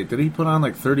like, wait, did he put on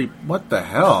like 30? What the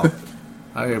hell?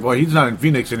 Well, he's not in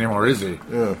Phoenix anymore, is he?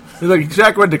 Yeah. It's like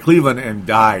Shaq went to Cleveland and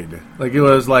died. Like, it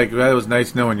was like, that was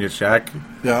nice knowing you, Shaq.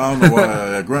 Yeah, I don't know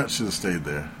why. Grant should have stayed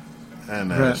there. And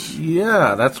Nash.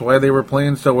 Yeah, that's why they were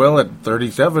playing so well at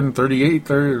 37, 38,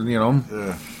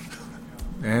 Yeah.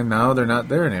 And now they're not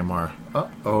there anymore.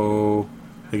 Uh-oh.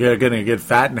 They're going to get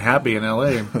fat and happy in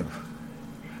L.A.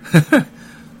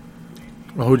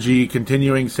 OG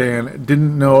continuing saying,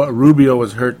 didn't know Rubio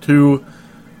was hurt too.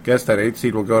 Guess that 8th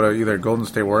seed will go to either Golden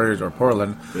State Warriors or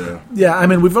Portland. Yeah, I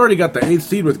mean, we've already got the 8th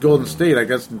seed with Golden State. I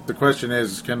guess the question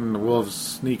is, can the Wolves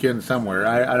sneak in somewhere?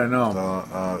 I don't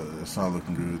know. It's not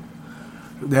looking good.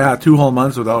 Yeah, 2 whole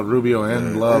months without Rubio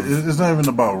and Love. It's not even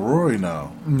about Roy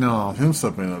now. No. Him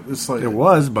stepping up. It's like... It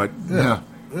was, but... Yeah,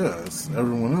 it's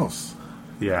everyone else.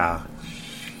 Yeah.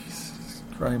 Jesus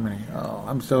Christ. Oh,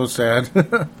 I'm so sad.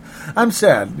 I'm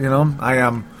sad, I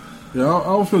am... Yeah,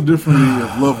 I would feel differently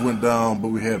if Love went down, but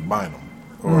we had Bynum.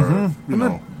 Or,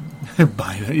 Bynum,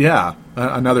 yeah.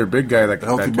 Another big guy that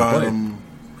healthy that Bynum,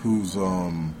 who's,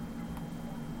 here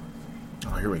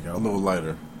we go. a little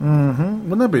lighter.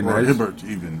 Wouldn't that be Or nice? Hibbert,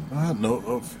 even. I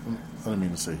didn't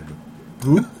mean to say Hibbert.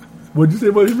 Who? What'd you say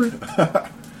about Hibbert?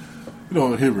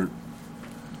 Hibbert.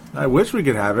 I wish we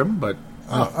could have him, but...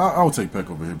 I would take Peck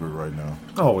over Hibbert right now.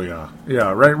 Oh, yeah.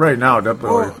 Yeah, right now, definitely.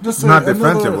 Well, just not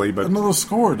defensively, but... Another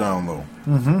scorer down low.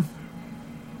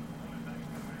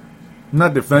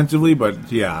 Not defensively,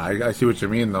 but, yeah, I see what you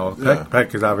mean, though. Yeah.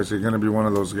 Peck is obviously going to be one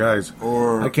of those guys.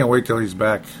 Or I can't wait till he's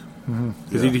back.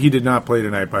 Because he did not play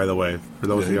tonight, by the way, for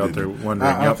those of you out there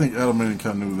wondering. I think Edelman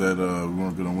kind of knew that we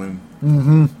weren't going to win.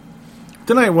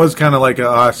 Tonight was kind of like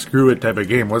a screw it type of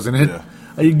game, wasn't it? Yeah.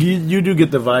 You do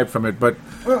get the vibe from it, but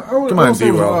come on,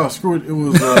 D-Well. Screw it. It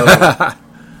was,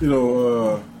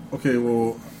 okay,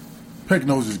 well, Peck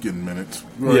knows he's getting minutes.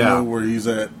 We already know where he's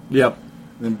at Yep.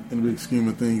 in the big scheme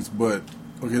of things. But,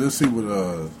 okay, let's see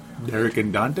what... Derek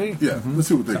and Dante? Yeah, let's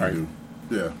see what they can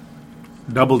do. Yeah.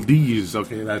 Double D's.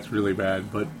 Okay, that's really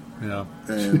bad, but,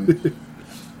 And,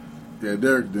 yeah,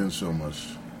 Derek didn't show much.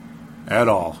 At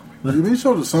all. He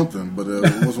showed us something, but it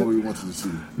wasn't what we wanted to see.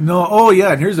 No, oh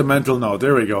yeah, and here's a mental note.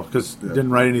 There we go. Because Yeah.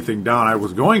 didn't write anything down. I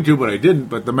was going to, but I didn't.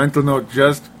 But the mental note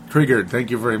just triggered.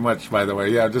 Thank you very much, by the way.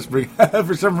 Yeah, just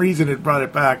for some reason it brought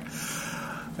it back,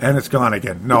 and it's gone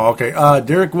again. No, okay.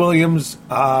 Derek Williams,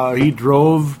 he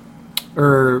drove,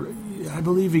 or I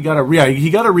believe he got a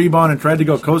rebound and tried to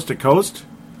go coast to coast.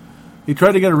 He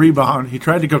tried to get a rebound. He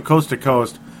tried to go coast to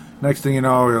coast. Next thing you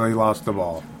know, he lost the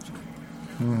ball.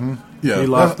 Mm-hmm. Yeah, he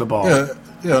lost the ball.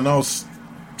 Yeah, and I was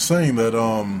saying that,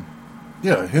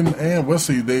 him and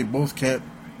Wesley, they both can't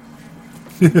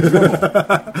dribble.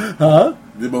 Huh?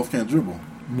 They both can't dribble.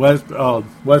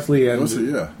 Wesley and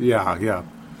Wesley, yeah. Yeah.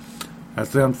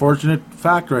 That's the unfortunate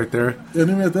fact right there. And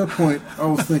even at that point, I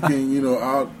was thinking,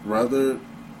 I'd rather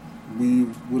we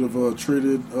would have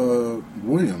traded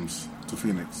Williams to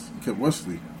Phoenix and kept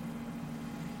Wesley.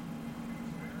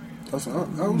 I was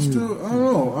still, I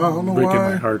don't know Breaking why.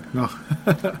 my heart. No.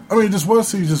 I mean, just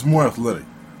Wesley's just more athletic.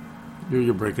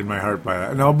 You're breaking my heart by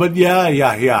that. No, but yeah,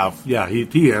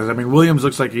 he is. I mean, Williams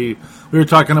looks like we were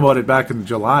talking about it back in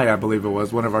July, I believe it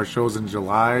was, one of our shows in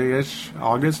July-ish,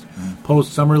 August,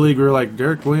 post-Summer League. We were like,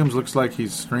 Derek Williams looks like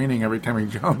he's straining every time he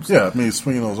jumps. Yeah, I mean, he's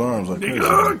swinging those arms like crazy.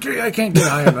 Okay, I can't get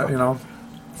high enough,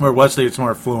 Where Wesley, it's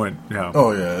more fluent, yeah.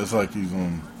 Oh, yeah, it's like he's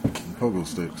on pogo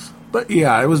sticks. But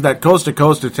yeah, it was that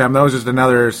coast-to-coast attempt. That was just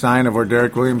another sign of where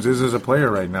Derek Williams is as a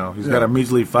player right now. He's got a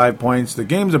measly 5 points. The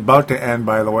game's about to end,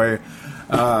 by the way.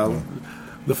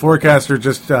 The forecaster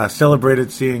just celebrated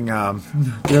seeing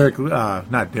Derek,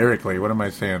 not Derek Lee, what am I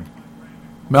saying?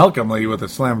 Malcolm Lee with a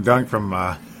slam dunk from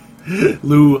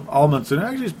Lou Almondson.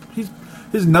 Actually,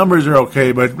 his numbers are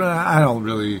okay, but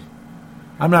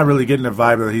I'm not really getting the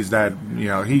vibe that he's that,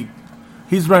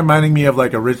 he's reminding me of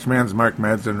like a rich man's Mark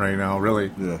Madsen right now,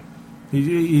 really. Yeah.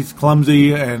 He's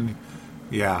clumsy, and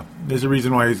yeah, there's a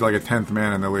reason why he's like a 10th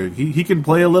man in the league. He can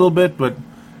play a little bit, but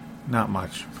not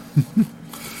much.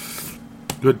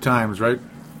 Good times, right?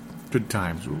 Good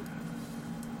times.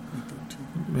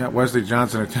 Yeah, Wesley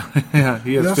Johnson. Yeah,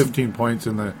 he has 15 points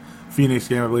in the Phoenix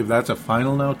game. I believe that's a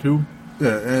final now, too.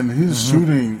 Yeah, and his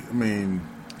shooting, I mean...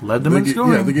 Led them in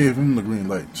scoring. Yeah, they gave him the green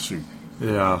light to shoot.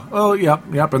 Yeah. Oh,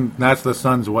 yep, and that's the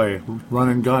Suns' way. Run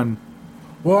and gun.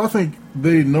 Well, I think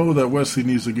they know that Wesley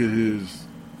needs to get his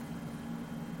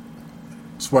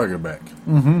swagger back.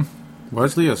 Mm-hmm.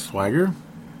 Wesley a swagger?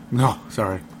 No,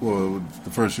 sorry. Well,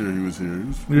 the first year he was here, he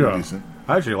was pretty decent.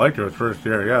 I actually liked him his first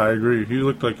year. Yeah, I agree. He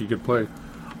looked like he could play.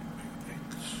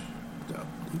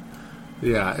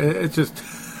 Yeah, it's just...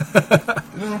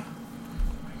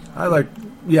 I like...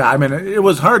 Yeah, I mean, it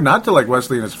was hard not to like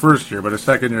Wesley in his first year, but his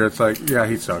second year, it's like, yeah,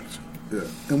 he sucks. Yeah,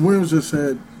 and Williams just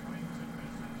had...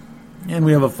 And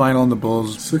we have a final in the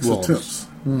Bulls. 6 Wolves. attempts.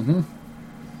 Mm-hmm.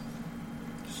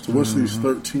 So Wesley's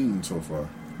 13 so far.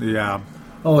 Yeah.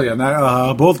 Oh,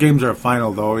 yeah. Both games are a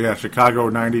final, though. Yeah, Chicago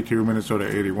 92, Minnesota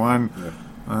 81. Yeah.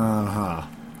 Uh-huh.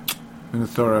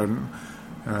 Minnesota,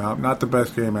 not the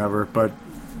best game ever, but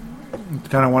it's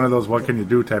kind of one of those what can you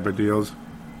do type of deals.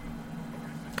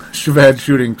 Shved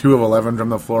shooting 2 of 11 from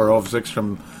the floor, 0 of 6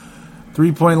 from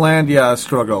three-point land. Yeah,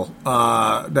 struggle.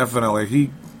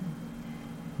 Definitely.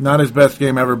 Not his best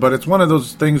game ever, but it's one of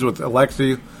those things with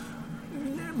Alexei.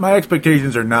 My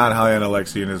expectations are not high on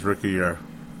Alexei in his rookie year.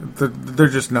 They're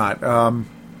just not.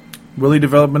 Will he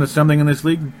develop into something in this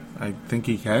league? I think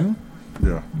he can.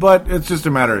 Yeah. But it's just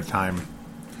a matter of time.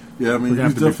 Yeah, I mean,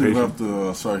 he's definitely going to have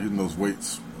to start hitting those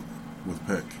weights with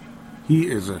Peck. He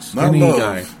is a skinny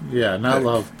guy. Yeah, not Peck.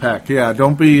 Love. Peck. Yeah,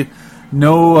 don't be...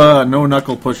 No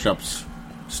knuckle push-ups.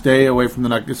 Stay away from the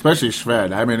knuckle, especially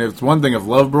Shved. I mean, it's one thing if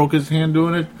Love broke his hand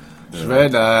doing it. Yeah.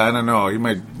 Shved, I don't know. He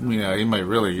might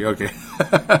really... Okay.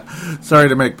 Sorry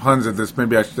to make puns at this.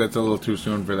 Maybe that's a little too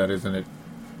soon for that, isn't it?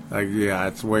 Yeah,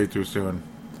 it's way too soon.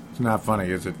 It's not funny,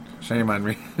 is it? Shame on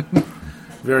me.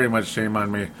 Very much shame on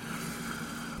me.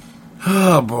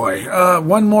 Oh boy!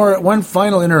 One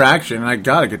final interaction. And I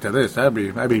gotta get to this. That'd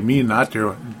be mean not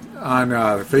to. On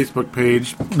the Facebook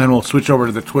page, and then we'll switch over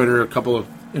to the Twitter. A couple of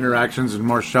interactions and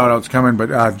more shout-outs coming.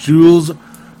 But Jules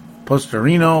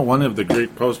Posterino, one of the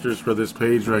great posters for this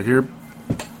page right here,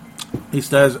 he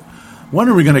says, "When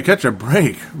are we going to catch a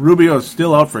break? Rubio's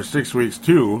still out for 6 weeks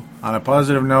too." On a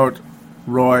positive note,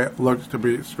 Roy looks to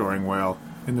be scoring well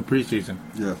in the preseason.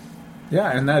 Yeah. Yeah,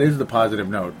 and that is the positive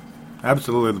note.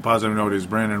 Absolutely, the positive note is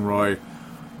Brandon Roy.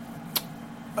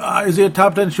 Is he a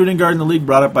top 10 shooting guard in the league?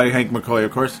 Brought up by Hank McCoy,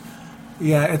 of course.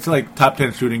 Yeah, it's like top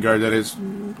 10 shooting guard. That is,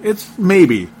 it's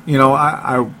maybe.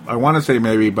 I want to say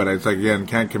maybe, but it's like, again,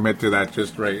 can't commit to that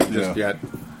just yet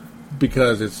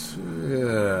because it's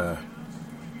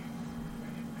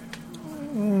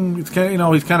kind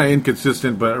of he's kind of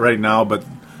inconsistent, but right now, but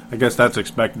I guess that's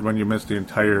expected when you miss the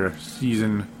entire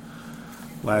season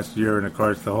last year, and of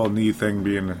course the whole knee thing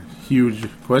being a huge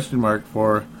question mark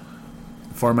for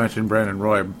the aforementioned Brandon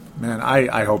Roy. Man,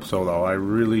 I hope so, though. I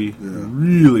really,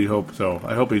 really hope so.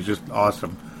 I hope he's just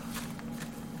awesome.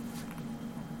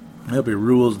 I hope he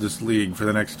rules this league for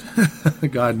the next,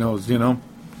 God knows, Wouldn't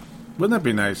that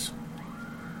be nice?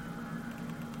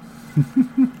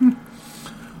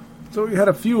 So we had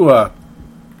a few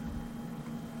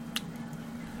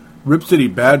Rip City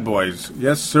Bad Boys.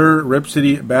 Yes, sir, Rip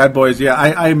City Bad Boys. Yeah,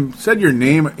 I said your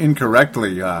name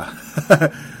incorrectly.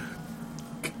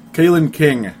 Kalen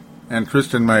King and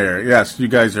Kristen Meyer. Yes, you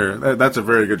guys are. That's a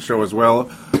very good show as well.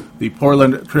 The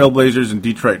Portland Trailblazers and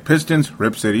Detroit Pistons.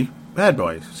 Rip City Bad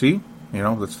Boys. See?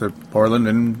 That's the Portland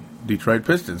and Detroit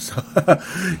Pistons.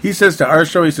 He says to our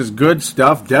show, he says, good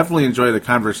stuff. Definitely enjoy the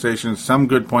conversation. Some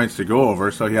good points to go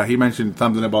over. So, yeah, he mentioned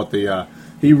something about the...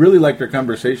 he really liked our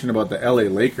conversation about the LA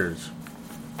Lakers,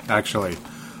 actually.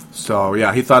 So,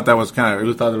 yeah, he thought that was he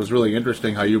thought it was really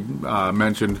interesting how you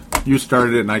mentioned, you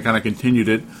started it and I kind of continued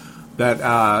it, that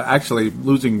actually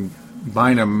losing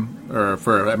Bynum,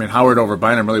 Howard over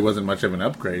Bynum really wasn't much of an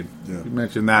upgrade. Yeah. You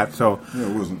mentioned that, so... Yeah,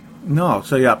 it wasn't. No,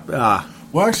 so, yeah.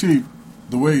 Well, actually,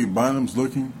 the way Bynum's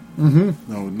looking,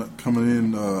 not coming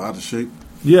in out of shape,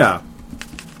 yeah.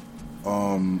 It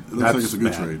looks like it's a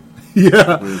good trade.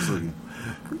 Yeah. The way it's looking.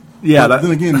 Yeah. But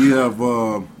then again, you have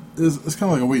it's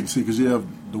kind of like a wait and see because you have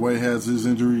Dwight has his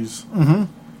injuries. Mm-hmm.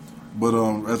 But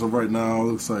as of right now, it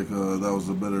looks like that was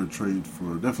definitely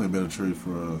a better trade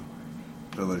for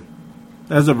LA.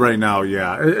 As of right now,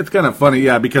 yeah, it's kind of funny,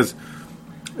 yeah, because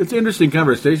it's an interesting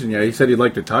conversation. Yeah, he said he'd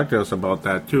like to talk to us about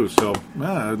that too. So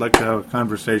I'd like to have a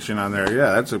conversation on there.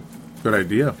 Yeah, that's a good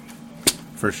idea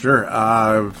for sure.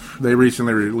 They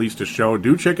recently released a show.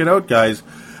 Do check it out, guys.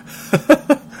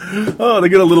 Oh, they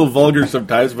get a little vulgar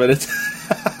sometimes, but it's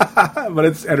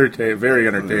very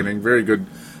entertaining, very good,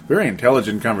 very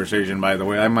intelligent conversation. By the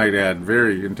way, I might add,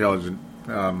 very intelligent.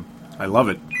 I love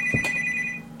it.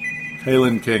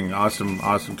 Kalen King, awesome.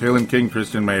 Kalen King,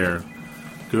 Kristen Meyer,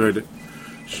 good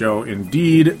show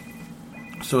indeed.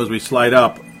 So as we slide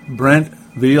up, Brent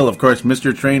Veal, of course,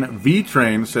 Mr. Train V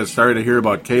Train says, sorry to hear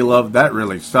about K-Love. That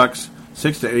really sucks.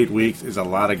 6 to 8 weeks is a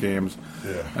lot of games.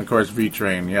 Yeah. Of course, V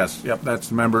Train, yes. Yep, that's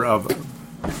a member of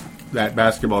that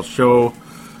basketball show.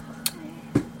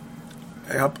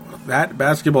 Yep, that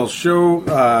basketball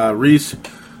show. Reese,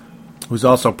 who's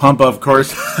also Pumpa, of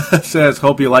course, says,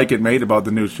 hope you like it, mate, about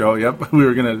the new show. Yep,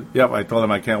 I told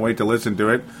him I can't wait to listen to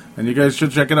it. And you guys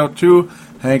should check it out, too.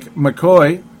 Hank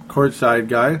McCoy, courtside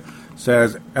guy,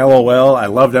 says, LOL, I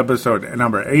loved episode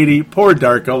number 80. Poor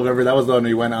Darko. Remember, that was the one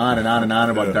we went on and on and on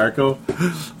about Darko?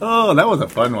 Oh, that was a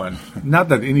fun one. Not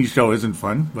that any show isn't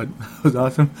fun, but it was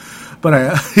awesome.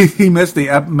 But he missed the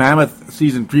Mammoth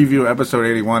season preview, episode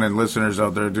 81, and listeners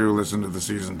out there do listen to the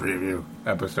season preview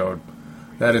episode.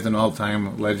 That is an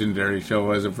all-time legendary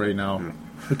show as of right now,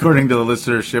 according to the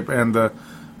listenership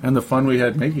and the fun we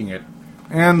had making it.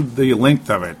 And the length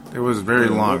of it. It was very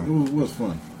long. It was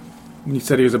fun. He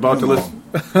said he was about to listen.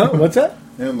 What's that?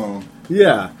 And long.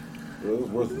 Yeah. It was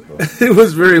worth it, though. It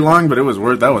was very long, but it was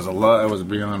worth. That was a lot. That was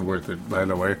beyond worth it, by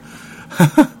the way.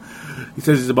 He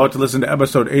says he's about to listen to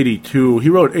episode 82. He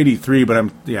wrote 83, but I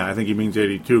think he means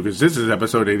 82 because this is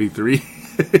episode 83.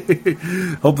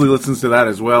 Hopefully listens to that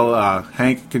as well.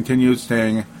 Hank continues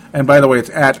saying, and by the way, it's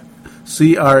at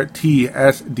CRTSDE.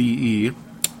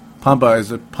 Pumpa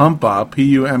is a Pumpa,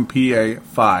 Pumpa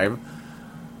 5.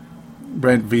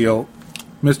 Brent Veal,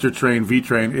 Mr. Train,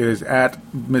 V-Train is at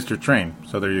Mr. Train.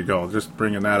 So there you go. Just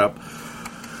bringing that up.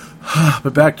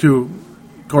 But back to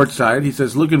courtside. He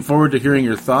says, looking forward to hearing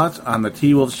your thoughts on the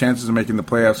T-Wolves' chances of making the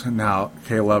playoffs. Now,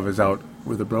 K-Love is out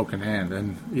with a broken hand.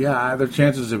 And, yeah, their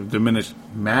chances have diminished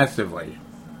massively.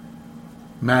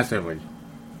 Massively.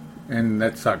 And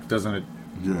that sucks, doesn't it?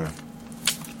 Yeah.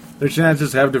 Their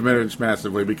chances have diminished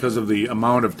massively because of the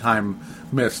amount of time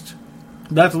missed.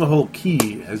 That's the whole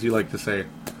key, as you like to say,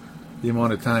 the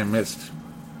amount of time missed.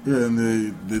 Yeah, and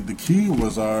the key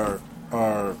was our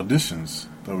auditions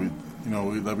that we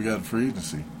got in free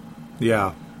agency.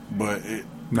 Yeah, but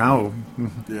now,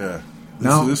 yeah,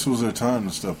 now this was their time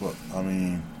to step up. I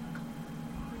mean,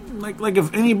 like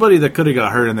if anybody that could have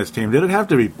got hurt in this team, did it have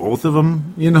to be both of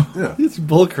them? Yeah, it's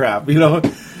bullcrap.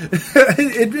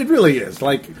 It really is.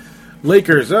 Like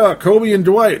Lakers, Kobe and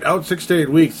Dwight out 6 to 8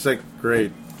 weeks. It's like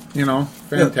great.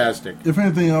 Fantastic. Yeah. If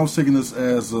anything, I was taking this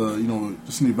as,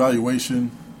 just an evaluation.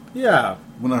 Yeah.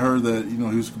 When I heard that, he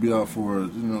was going to be out for,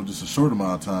 just a short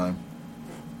amount of time.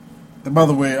 And by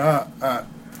the way, I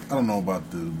don't know about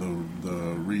the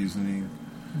reasoning.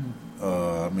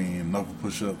 Knuckle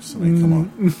push-ups. Come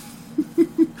on.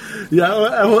 Yeah,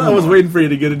 I was waiting for you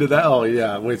to get into that. Oh,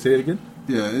 yeah. Wait, say it again?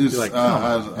 Yeah, it's like,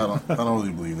 I don't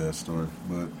really believe that story,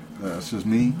 but it's just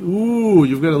me. Ooh,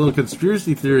 you've got a little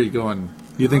conspiracy theory going.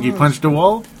 You think he punched a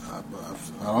wall?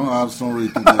 I don't know. I just don't really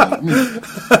think that.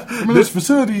 I mean, there's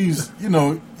facilities. You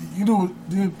do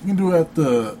it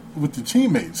with your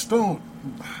teammates. Don't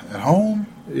at home.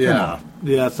 Yeah,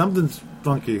 yeah. Something's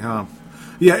funky, huh?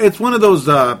 Yeah, it's one of those.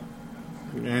 I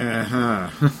mean,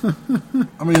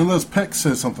 unless Peck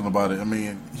says something about it. I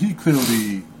mean, he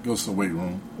clearly goes to the weight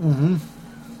room. Mm-hmm.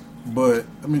 But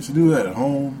I mean, to do that at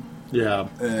home. Yeah.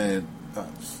 And I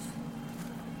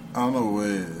don't know.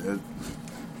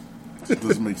 It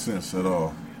doesn't make sense at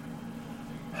all.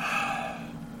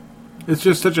 It's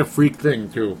just such a freak thing,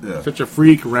 too. Yeah. Such a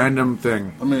freak, random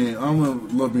thing. I mean, I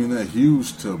don't love being that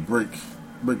huge to break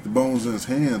the bones in his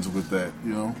hands with that,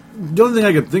 you know? The only thing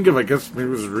I could think of, I guess, it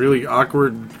was really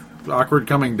awkward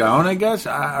coming down, I guess,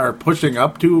 or pushing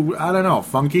up to, I don't know,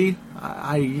 funky,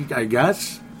 I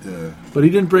guess. Yeah. But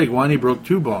he didn't break one, he broke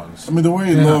 2 bones. I mean, the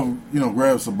way Love,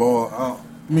 grabs the ball,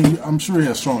 I'm sure he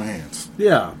has strong hands.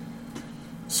 Yeah.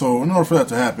 So in order for that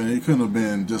to happen, it couldn't have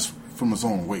been just from his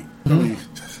own weight. I mean,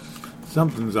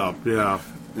 something's up, yeah.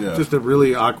 Yeah. Just a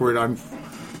really awkward,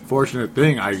 unfortunate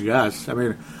thing, I guess. I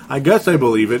mean, I guess I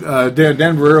believe it.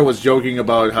 Dan Barreiro was joking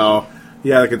about how,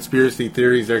 the conspiracy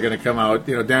theories are going to come out.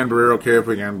 Dan Barreiro, KF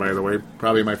again, by the way,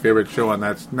 probably my favorite show on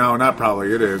that. No, not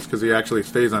probably, it is, because he actually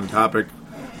stays on topic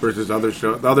versus other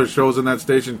shows. The other shows in that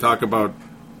station talk about,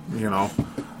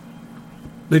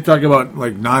 they talk about,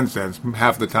 like, nonsense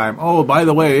half the time. Oh, by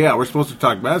the way, we're supposed to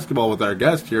talk basketball with our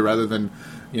guest here rather than,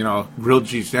 grilled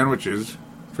cheese sandwiches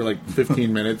for, like,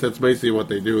 15 minutes. That's basically what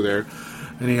they do there.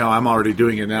 Anyhow, I'm already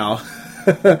doing it now.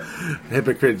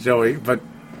 Hypocrite Joey. But,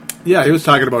 he was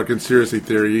talking about conspiracy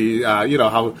theory.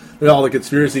 How all the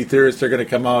conspiracy theorists are going to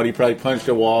come out. He probably punched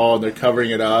a wall and they're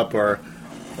covering it up, or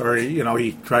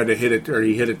he tried to hit it, or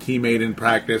he hit a teammate in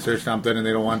practice or something, and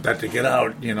they don't want that to get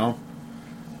out,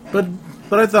 But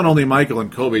I thought only Michael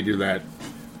and Kobe do that.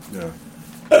 Yeah.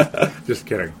 Just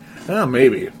kidding. Well,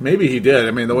 maybe. Maybe he did.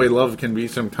 I mean, the way Love can be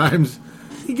sometimes,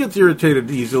 he gets irritated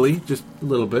easily, just a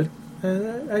little bit.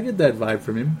 I get that vibe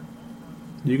from him.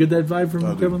 You get that vibe from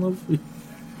Kevin Love?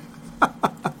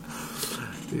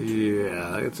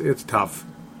 Yeah, it's tough.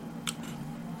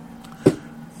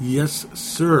 Yes,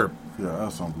 sir. Yeah, I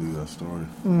just don't believe that story.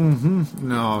 Mm-hmm.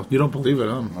 No, you don't believe it,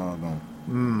 huh? No, I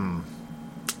don't.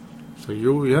 So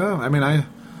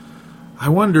I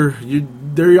wonder.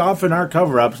 There often are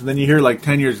cover-ups, and then you hear like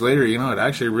 10 years later, it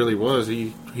actually really was.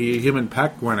 Him and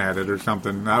Peck went at it or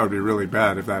something. That would be really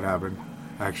bad if that happened,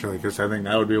 actually, because I think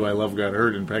that would be why Love got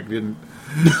hurt and Peck didn't.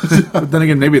 But then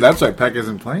again, maybe that's why Peck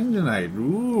isn't playing tonight.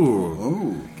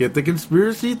 Ooh. Get the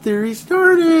conspiracy theory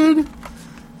started.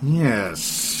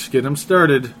 Yes, get him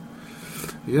started.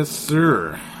 Yes,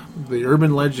 sir. The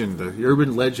urban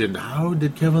legend. How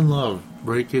did Kevin Love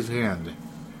break his hand?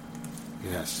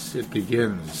 Yes, it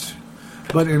begins.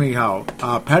 But anyhow,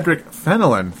 Patrick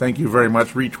Fenelon, thank you very much,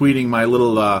 retweeting my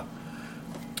little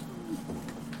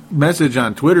message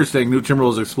on Twitter saying New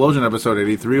Timberwolves Explosion episode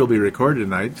 83 will be recorded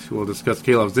tonight. We'll discuss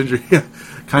Caleb's injury.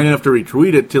 Kind enough to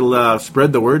retweet it to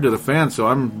spread the word to the fans, so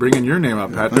I'm bringing your name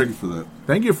up, Patrick.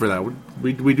 Thank you for that.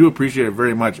 We do appreciate it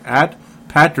very much. At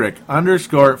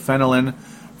Patrick_Fenelon,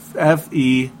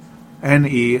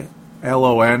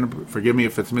 FENELON. Forgive me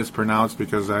if it's mispronounced,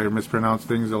 because I mispronounce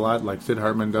things a lot, like Sid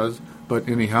Hartman does. But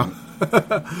anyhow,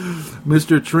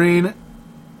 Mr. Train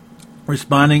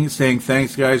responding, saying,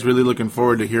 thanks, guys. Really looking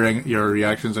forward to hearing your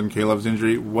reactions on Caleb's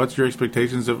injury. What's your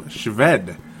expectations of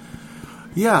Shved?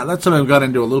 Yeah, that's something I got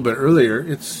into a little bit earlier.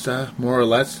 It's more or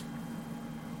less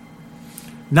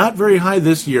not very high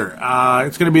this year.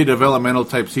 It's going to be a developmental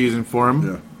type season for him.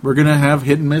 Yeah. We're going to have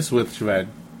hit and miss with Shved.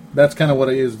 That's kind of what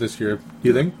it is this year. Do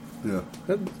you think? Yeah.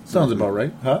 That sounds about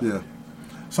right, huh? Yeah.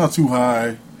 It's not too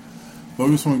high, but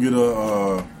we just want to get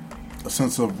a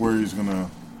sense of where he's going to,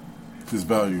 his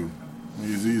value.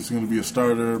 He's going to be a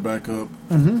starter, backup.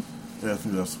 Mm-hmm. Yeah, I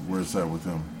think that's where it's at with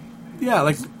him. Yeah,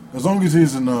 like... As long as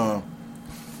he's in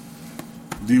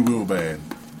D-Will bad.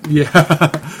 Yeah.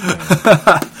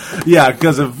 Yeah,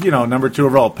 because of, number 2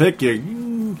 overall pick.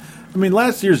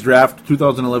 Last year's draft,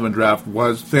 2011 draft,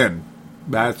 was thin.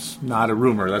 That's not a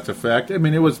rumor. That's a fact. It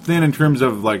was thin in terms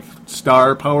of, like,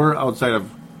 star power outside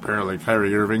of, apparently,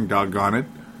 Kyrie Irving, doggone it.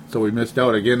 So we missed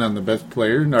out again on the best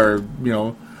player. Or,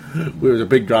 there was a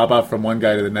big drop-off from one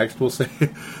guy to the next, we'll say.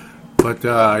 But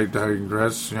I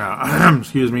digress. Yeah.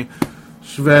 Excuse me.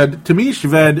 To me,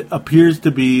 Shved appears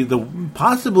to be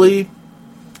possibly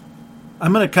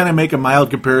I'm going to kind of make a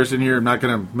mild comparison here. I'm not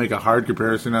going to make a hard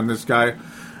comparison on this guy.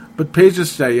 But Peja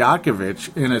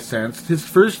Stojakovic, in a sense, his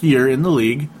first year in the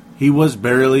league, he was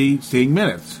barely seeing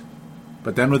minutes.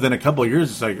 But then within a couple of years,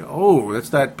 it's like, oh, that's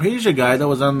that Peja guy that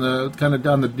was on the kind of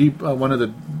down the deep, one of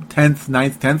the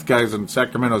 10th guys on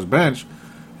Sacramento's bench.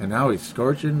 And now he's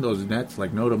scorching those nets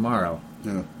like no tomorrow.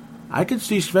 Yeah. I could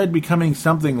see Shved becoming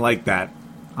something like that,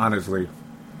 honestly.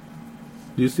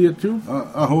 Do you see it too?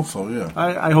 I hope so, yeah.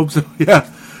 I hope so, yeah.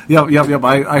 Yep.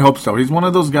 I hope so. He's one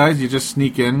of those guys you just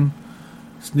sneak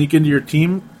into your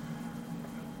team.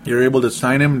 You're able to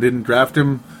sign him, didn't draft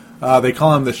him. They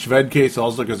call him the Shved case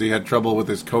also because he had trouble with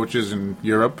his coaches in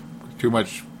Europe. Too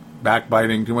much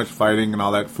backbiting, too much fighting, and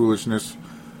all that foolishness.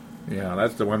 Yeah,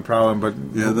 that's the one problem. But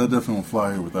yeah, that definitely won't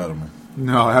fly here with Edelman.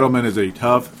 No, Edelman is a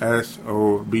tough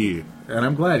SOB, and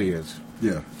I'm glad he is.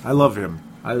 Yeah. I love him.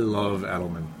 I love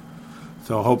Edelman.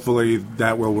 So hopefully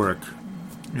that will work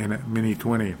in Mini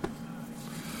 20.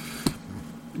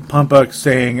 Pumpa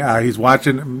saying he's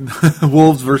watching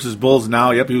Wolves versus Bulls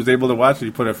now. Yep, he was able to watch it.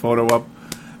 He put a photo up.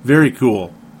 Very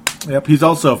cool. Yep, he's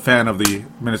also a fan of the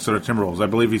Minnesota Timberwolves. I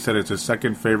believe he said it's his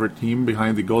second favorite team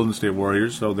behind the Golden State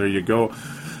Warriors. So there you go.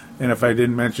 And if I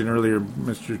didn't mention earlier,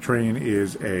 Mr. Train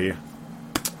is a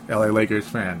LA Lakers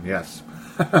fan. Yes.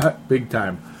 Big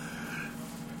time.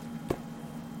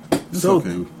 It's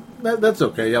okay. That's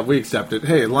okay. Yeah, we accept it.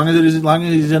 Hey, as long as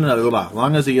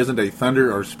he isn't a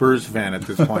Thunder or Spurs fan at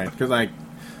this point, because like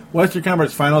Western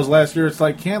Conference Finals last year, it's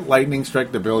like can't lightning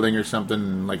strike the building or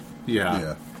something? Like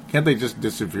yeah. Can't they just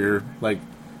disappear? Like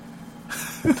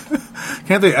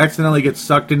can't they accidentally get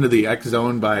sucked into the X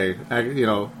zone by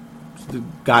the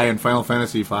guy in Final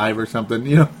Fantasy V or something?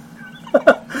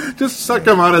 Just suck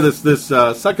him out of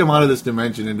this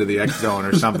dimension into the X zone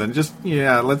or something. Just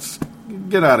let's.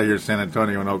 Get out of here, San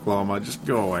Antonio and Oklahoma. Just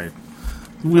go away.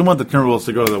 We want the Timberwolves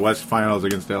to go to the West Finals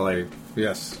against LA.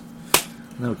 Yes.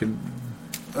 No,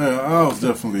 I was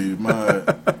definitely my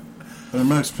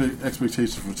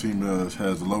expectation for a team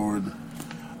has lowered.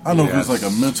 I know if it's like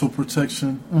a mental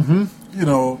protection,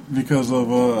 because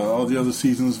of all the other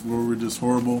seasons where we're just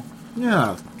horrible.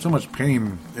 Yeah, so much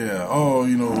pain. Yeah.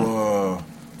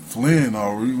 Flynn,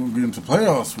 or we will get into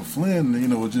playoffs with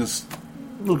Flynn. Just.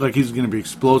 Look like he's going to be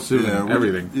explosive and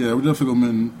everything. Yeah, we're definitely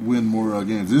going to win more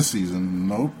games this season.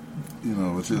 Nope.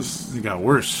 It's just... It got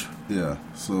worse. Yeah.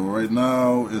 So right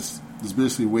now, it's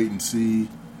basically wait and see.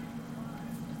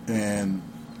 And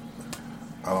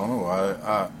I don't know.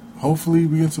 I hopefully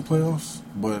we get to playoffs.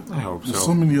 But I hope there's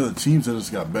so many other teams that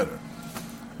just got better.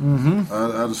 Mm-hmm.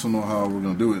 I just don't know how we're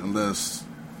going to do it unless,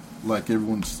 like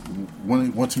everyone's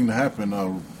wanting to happen,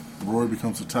 Roy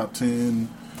becomes a top 10.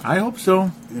 I hope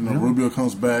so. Rubio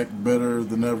comes back better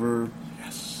than ever.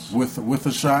 Yes. With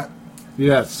a shot.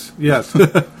 Yes.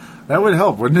 That would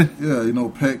help, wouldn't it? Yeah,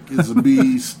 Peck is a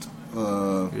beast.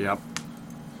 Yep.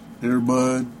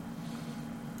 Airbud.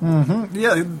 Mm-hmm.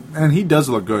 Yeah, and he does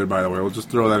look good, by the way. We'll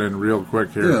just throw that in real quick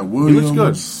here. Yeah, Williams. He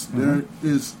looks good.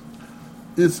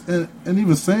 And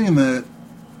even saying that,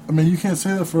 I mean, you can't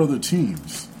say that for other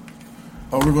teams.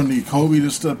 Oh, we're going to need Kobe to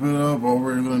step it up, or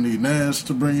we're going to need Nash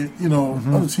to bring it.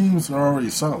 Other teams are already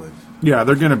solid. Yeah,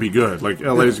 they're going to be good. Like,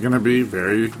 LA's going to be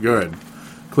very good.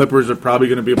 Clippers are probably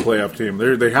going to be a playoff team.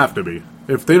 They have to be.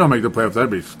 If they don't make the playoffs, I'd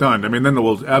be stunned. I mean, then the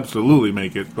Wolves absolutely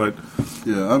make it, but...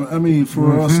 Yeah, I mean,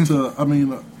 for us to... I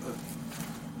mean,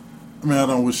 I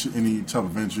don't wish any type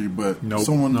of injury, but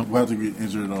someone will have to get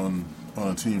injured on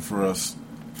a team for us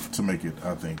to make it,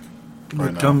 I think.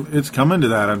 It's coming to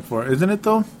that, isn't it,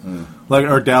 though?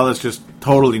 Yeah. Or Dallas just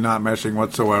totally not meshing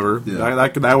whatsoever. Yeah.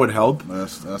 That would help.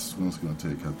 That's what it's going to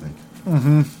take, I think.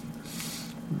 Mm-hmm.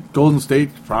 Golden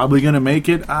State's probably going to make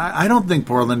it. I don't think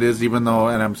Portland is, even though,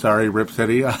 and I'm sorry, Rip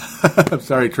City. I'm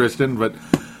sorry, Tristan, but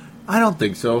I don't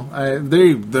think so.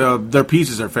 Their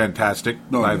pieces are fantastic,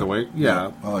 by the way.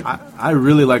 Yeah. I like it. I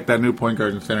really like that new point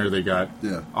guard and center they got.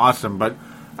 Yeah. Awesome, but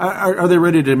are they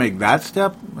ready to make that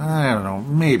step? I don't know.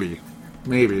 Maybe.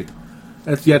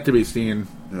 That's yet to be seen.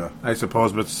 Yeah. I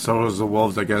suppose, but so is the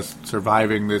Wolves, I guess,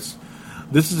 surviving this.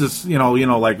 This is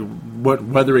like what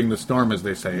weathering the storm, as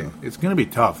they say. Yeah. It's going to be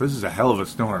tough. This is a hell of a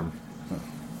storm. Yeah.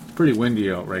 It's pretty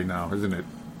windy out right now, isn't it?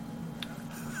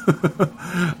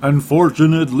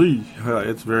 Unfortunately,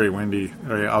 it's very windy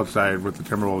outside with the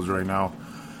Timberwolves right now.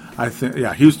 I think,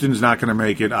 Houston's not going to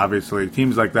make it. Obviously,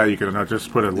 teams like that you can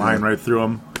just put a line right through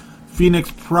them.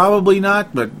 Phoenix probably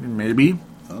not, but maybe.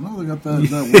 I know they got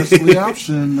that Wesley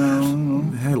option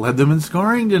now. Hey, led them in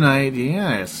scoring tonight.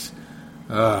 Yes.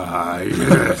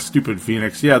 Stupid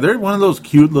Phoenix. Yeah, they're one of those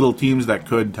cute little teams that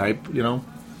could type. They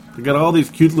got all these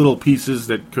cute little pieces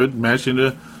that could mesh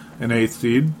into an 8th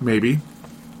seed, maybe.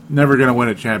 never going to win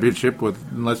a championship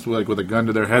unless with a gun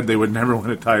to their head. They would never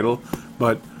win a title,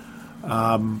 but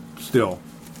still,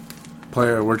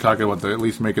 we're talking about at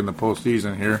least making the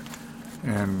postseason here,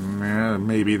 and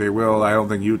maybe they will. I don't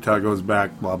think Utah goes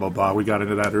back. Blah blah blah. We got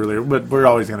into that earlier, but we're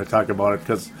always going to talk about it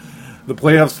because the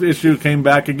playoffs issue came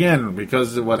back again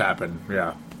because of what happened.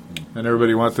 Yeah, and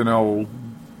everybody wants to know.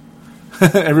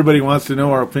 Everybody wants to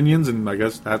know our opinions, and I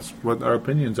guess that's what our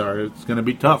opinions are. It's going to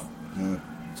be tough. Yeah.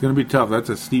 It's going to be tough. That's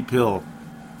a steep hill.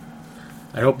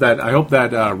 I hope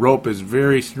that rope is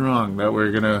very strong. That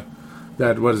we're gonna.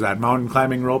 What is that mountain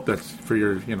climbing rope? That's for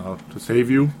your, to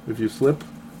save you if you slip.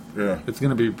 Yeah.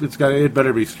 It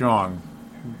better be strong.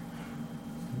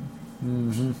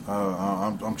 Mm-hmm.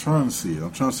 I'm trying to see it.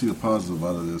 I'm trying to see the positive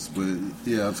out of this, but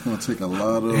yeah, it's going to take a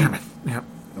lot of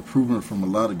improvement from a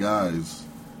lot of guys.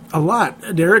 A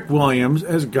lot. Derek Williams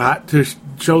has got to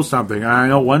show something. I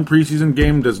know one preseason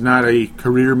game does not a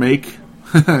career make,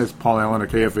 as Paul Allen, a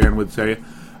KFan, would say,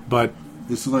 but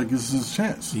it's like this is his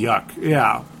chance. Yuck.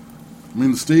 Yeah. I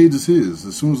mean, the stage is his.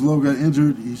 As soon as Love got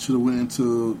injured, he should have went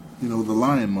into, the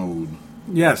lion mode.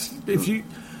 Yes.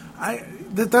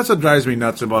 That's what drives me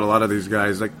nuts about a lot of these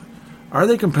guys. Like, are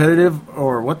they competitive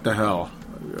or what the hell?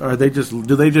 Do they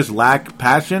just lack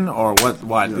passion or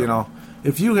what? Yeah.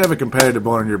 If you have a competitive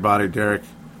bone in your body, Derek,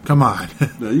 come on.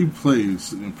 Yeah, you play in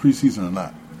preseason or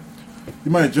not. You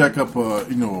might jack up a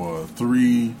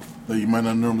 3 that you might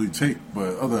not normally take,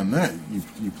 but other than that,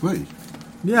 you play.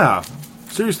 Yeah.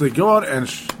 Seriously, go out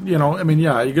and, you're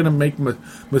going to make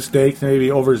mistakes,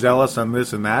 maybe overzealous on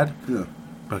this and that. Yeah.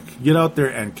 But get out there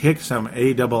and kick some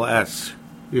ASS,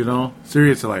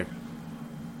 seriously.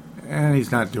 And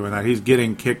he's not doing that. He's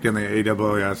getting kicked in the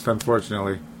ASS,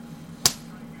 unfortunately.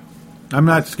 I'm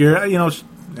not scared.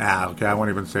 Okay, I won't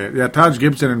even say it. Yeah, Taj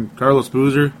Gibson and Carlos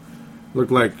Boozer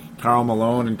look like Karl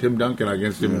Malone and Tim Duncan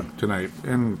against him tonight.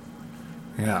 And,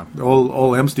 yeah,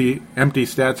 old empty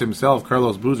stats himself,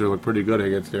 Carlos Boozer, looked pretty good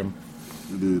against him.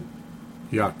 He did.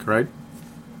 Yuck, right?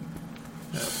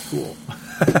 That's cool.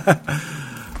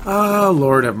 Oh,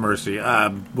 Lord have mercy.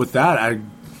 With that, I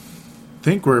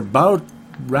think we're about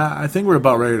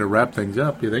ready to wrap things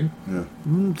up. You think? Yeah.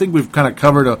 I think we've kind of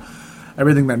covered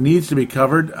everything that needs to be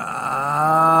covered.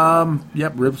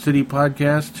 Yep, Rib City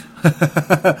podcast.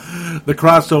 The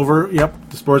crossover. Yep,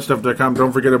 thesportstuff.com.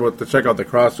 Don't forget to check out the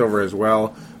crossover as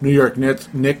well. New York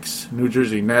Knicks, New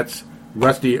Jersey Nets,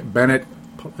 Rusty Bennett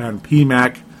and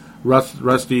PMAC.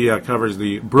 Rusty covers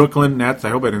the Brooklyn Nets. I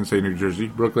hope I didn't say New Jersey.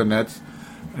 Brooklyn Nets.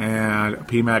 And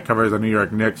PMAC covers the New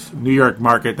York Knicks. New York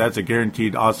Market. That's a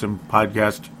guaranteed awesome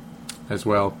podcast as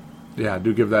well. Yeah,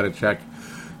 do give that a check.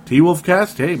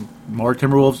 T-Wolfcast. Hey, more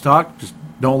Timberwolves talk. Just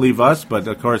don't leave us, but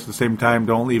of course at the same time,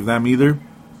 don't leave them either.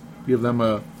 Give them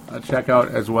a check out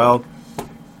as well.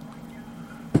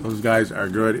 Those guys are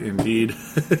good indeed.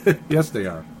 Yes, they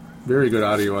are. Very good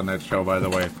audio on that show, by the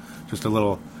way. Just a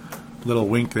little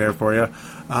wink there for you.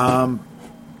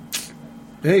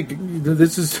 Hey,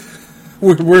 this is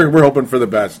we're hoping for the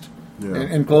best. Yeah.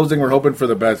 In closing, we're hoping for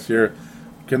the best here.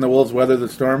 Can the Wolves weather the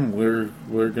storm? We're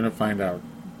going to find out.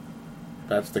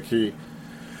 That's the key.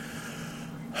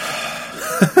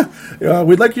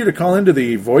 We'd like you to call into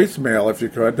the voicemail if you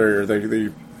could, or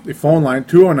the phone line,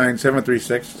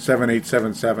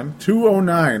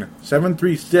 209-736-7877,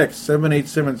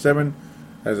 209-736-7877.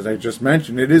 As I just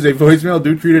mentioned, it is a voicemail.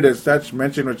 Do treat it as such.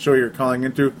 Mention what show you're calling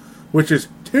into, which is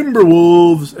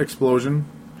Timberwolves Explosion.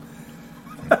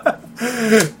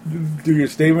 Do your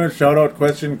statement, shout out,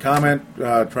 question, comment.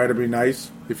 Try to be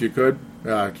nice if you could.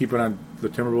 Keep it on the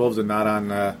Timberwolves and not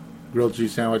on grilled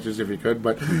cheese sandwiches if you could.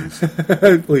 But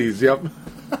please, yep.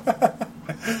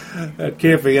 At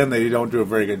KFAN, they don't do a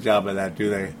very good job of that, do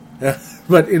they?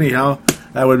 But anyhow,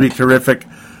 that would be terrific.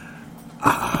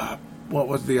 What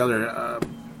was the other?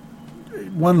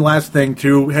 One last thing,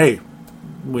 too. Hey,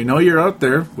 we know you're out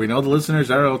there. We know the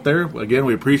listeners are out there. Again,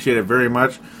 we appreciate it very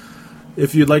much.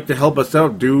 If you'd like to help us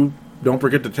out, don't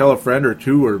forget to tell a friend or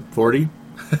two or 40,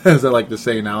 as I like to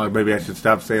say now. Maybe I should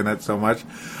stop saying that so much.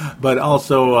 But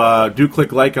also, do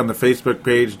click like on the Facebook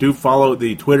page. Do follow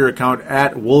the Twitter account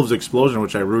at Wolves Explosion,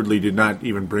 which I rudely did not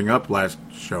even bring up last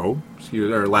show,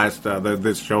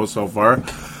 this show so far.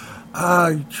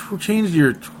 Change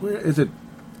your Twitter. Is it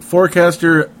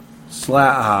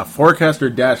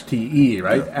forecaster-te,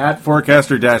 right? Yeah. At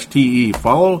forecaster-te.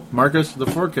 Follow Marcus the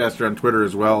Forecaster on Twitter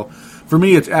as well. For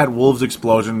me, it's at Wolves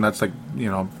Explosion. That's like,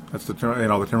 that's the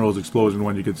Timberwolves Explosion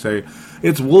one, you could say.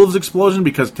 It's Wolves Explosion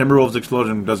because Timberwolves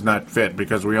Explosion does not fit,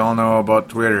 because we all know about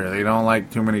Twitter. They don't like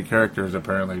too many characters,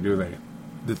 apparently, do they?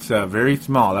 It's very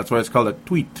small. That's why it's called a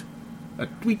tweet. A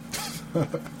tweet.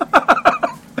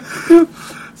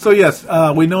 So yes,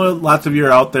 we know lots of you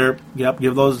are out there. Yep,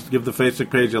 give the Facebook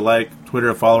page a like, Twitter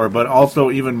a follower, but also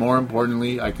even more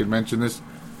importantly, I could mention this: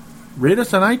 rate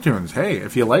us on iTunes. Hey,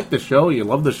 if you like the show, you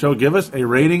love the show, give us a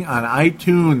rating on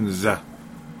iTunes,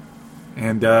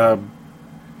 and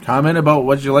comment about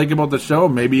what you like about the show.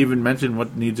 Maybe even mention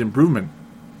what needs improvement,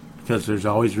 because there's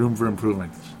always room for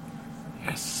improvement.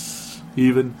 Yes,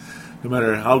 even no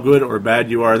matter how good or bad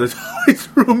you are, there's always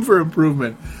room for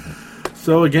improvement.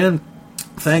 So again,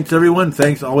 thanks, everyone.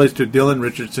 Thanks always to Dylan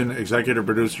Richardson, executive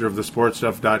producer of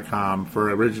thesportstuff.com, for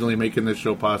originally making this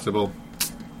show possible.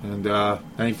 And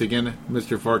thanks again,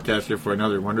 Mr. Forecaster, for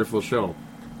another wonderful show.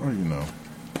 Oh, you know.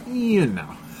 You know.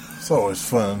 It's always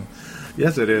fun.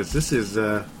 Yes, it is. This is...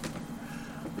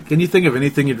 can you think of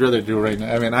anything you'd rather do right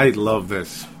now? I mean, I love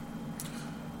this.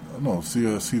 I don't know.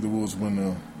 See the Wolves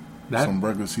win some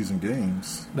regular season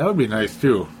games. That would be nice,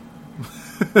 too.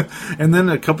 And then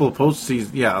a couple of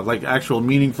postseason, like actual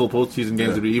meaningful postseason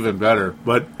games would be even better.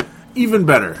 But even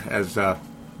better, as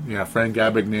Frank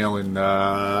Abagnale and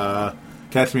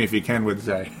Catch Me If You Can would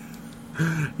say.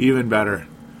 Even better.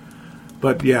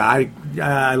 But yeah,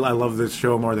 I love this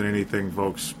show more than anything,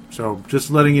 folks. So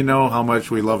just letting you know how much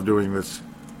we love doing this.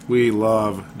 We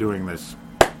love doing this.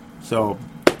 So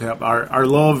our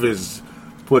love is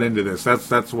put into this.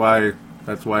 That's why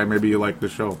maybe you like the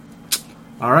show.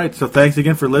 All right, so thanks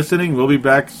again for listening. We'll be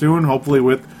back soon, hopefully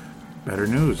with better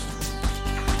news.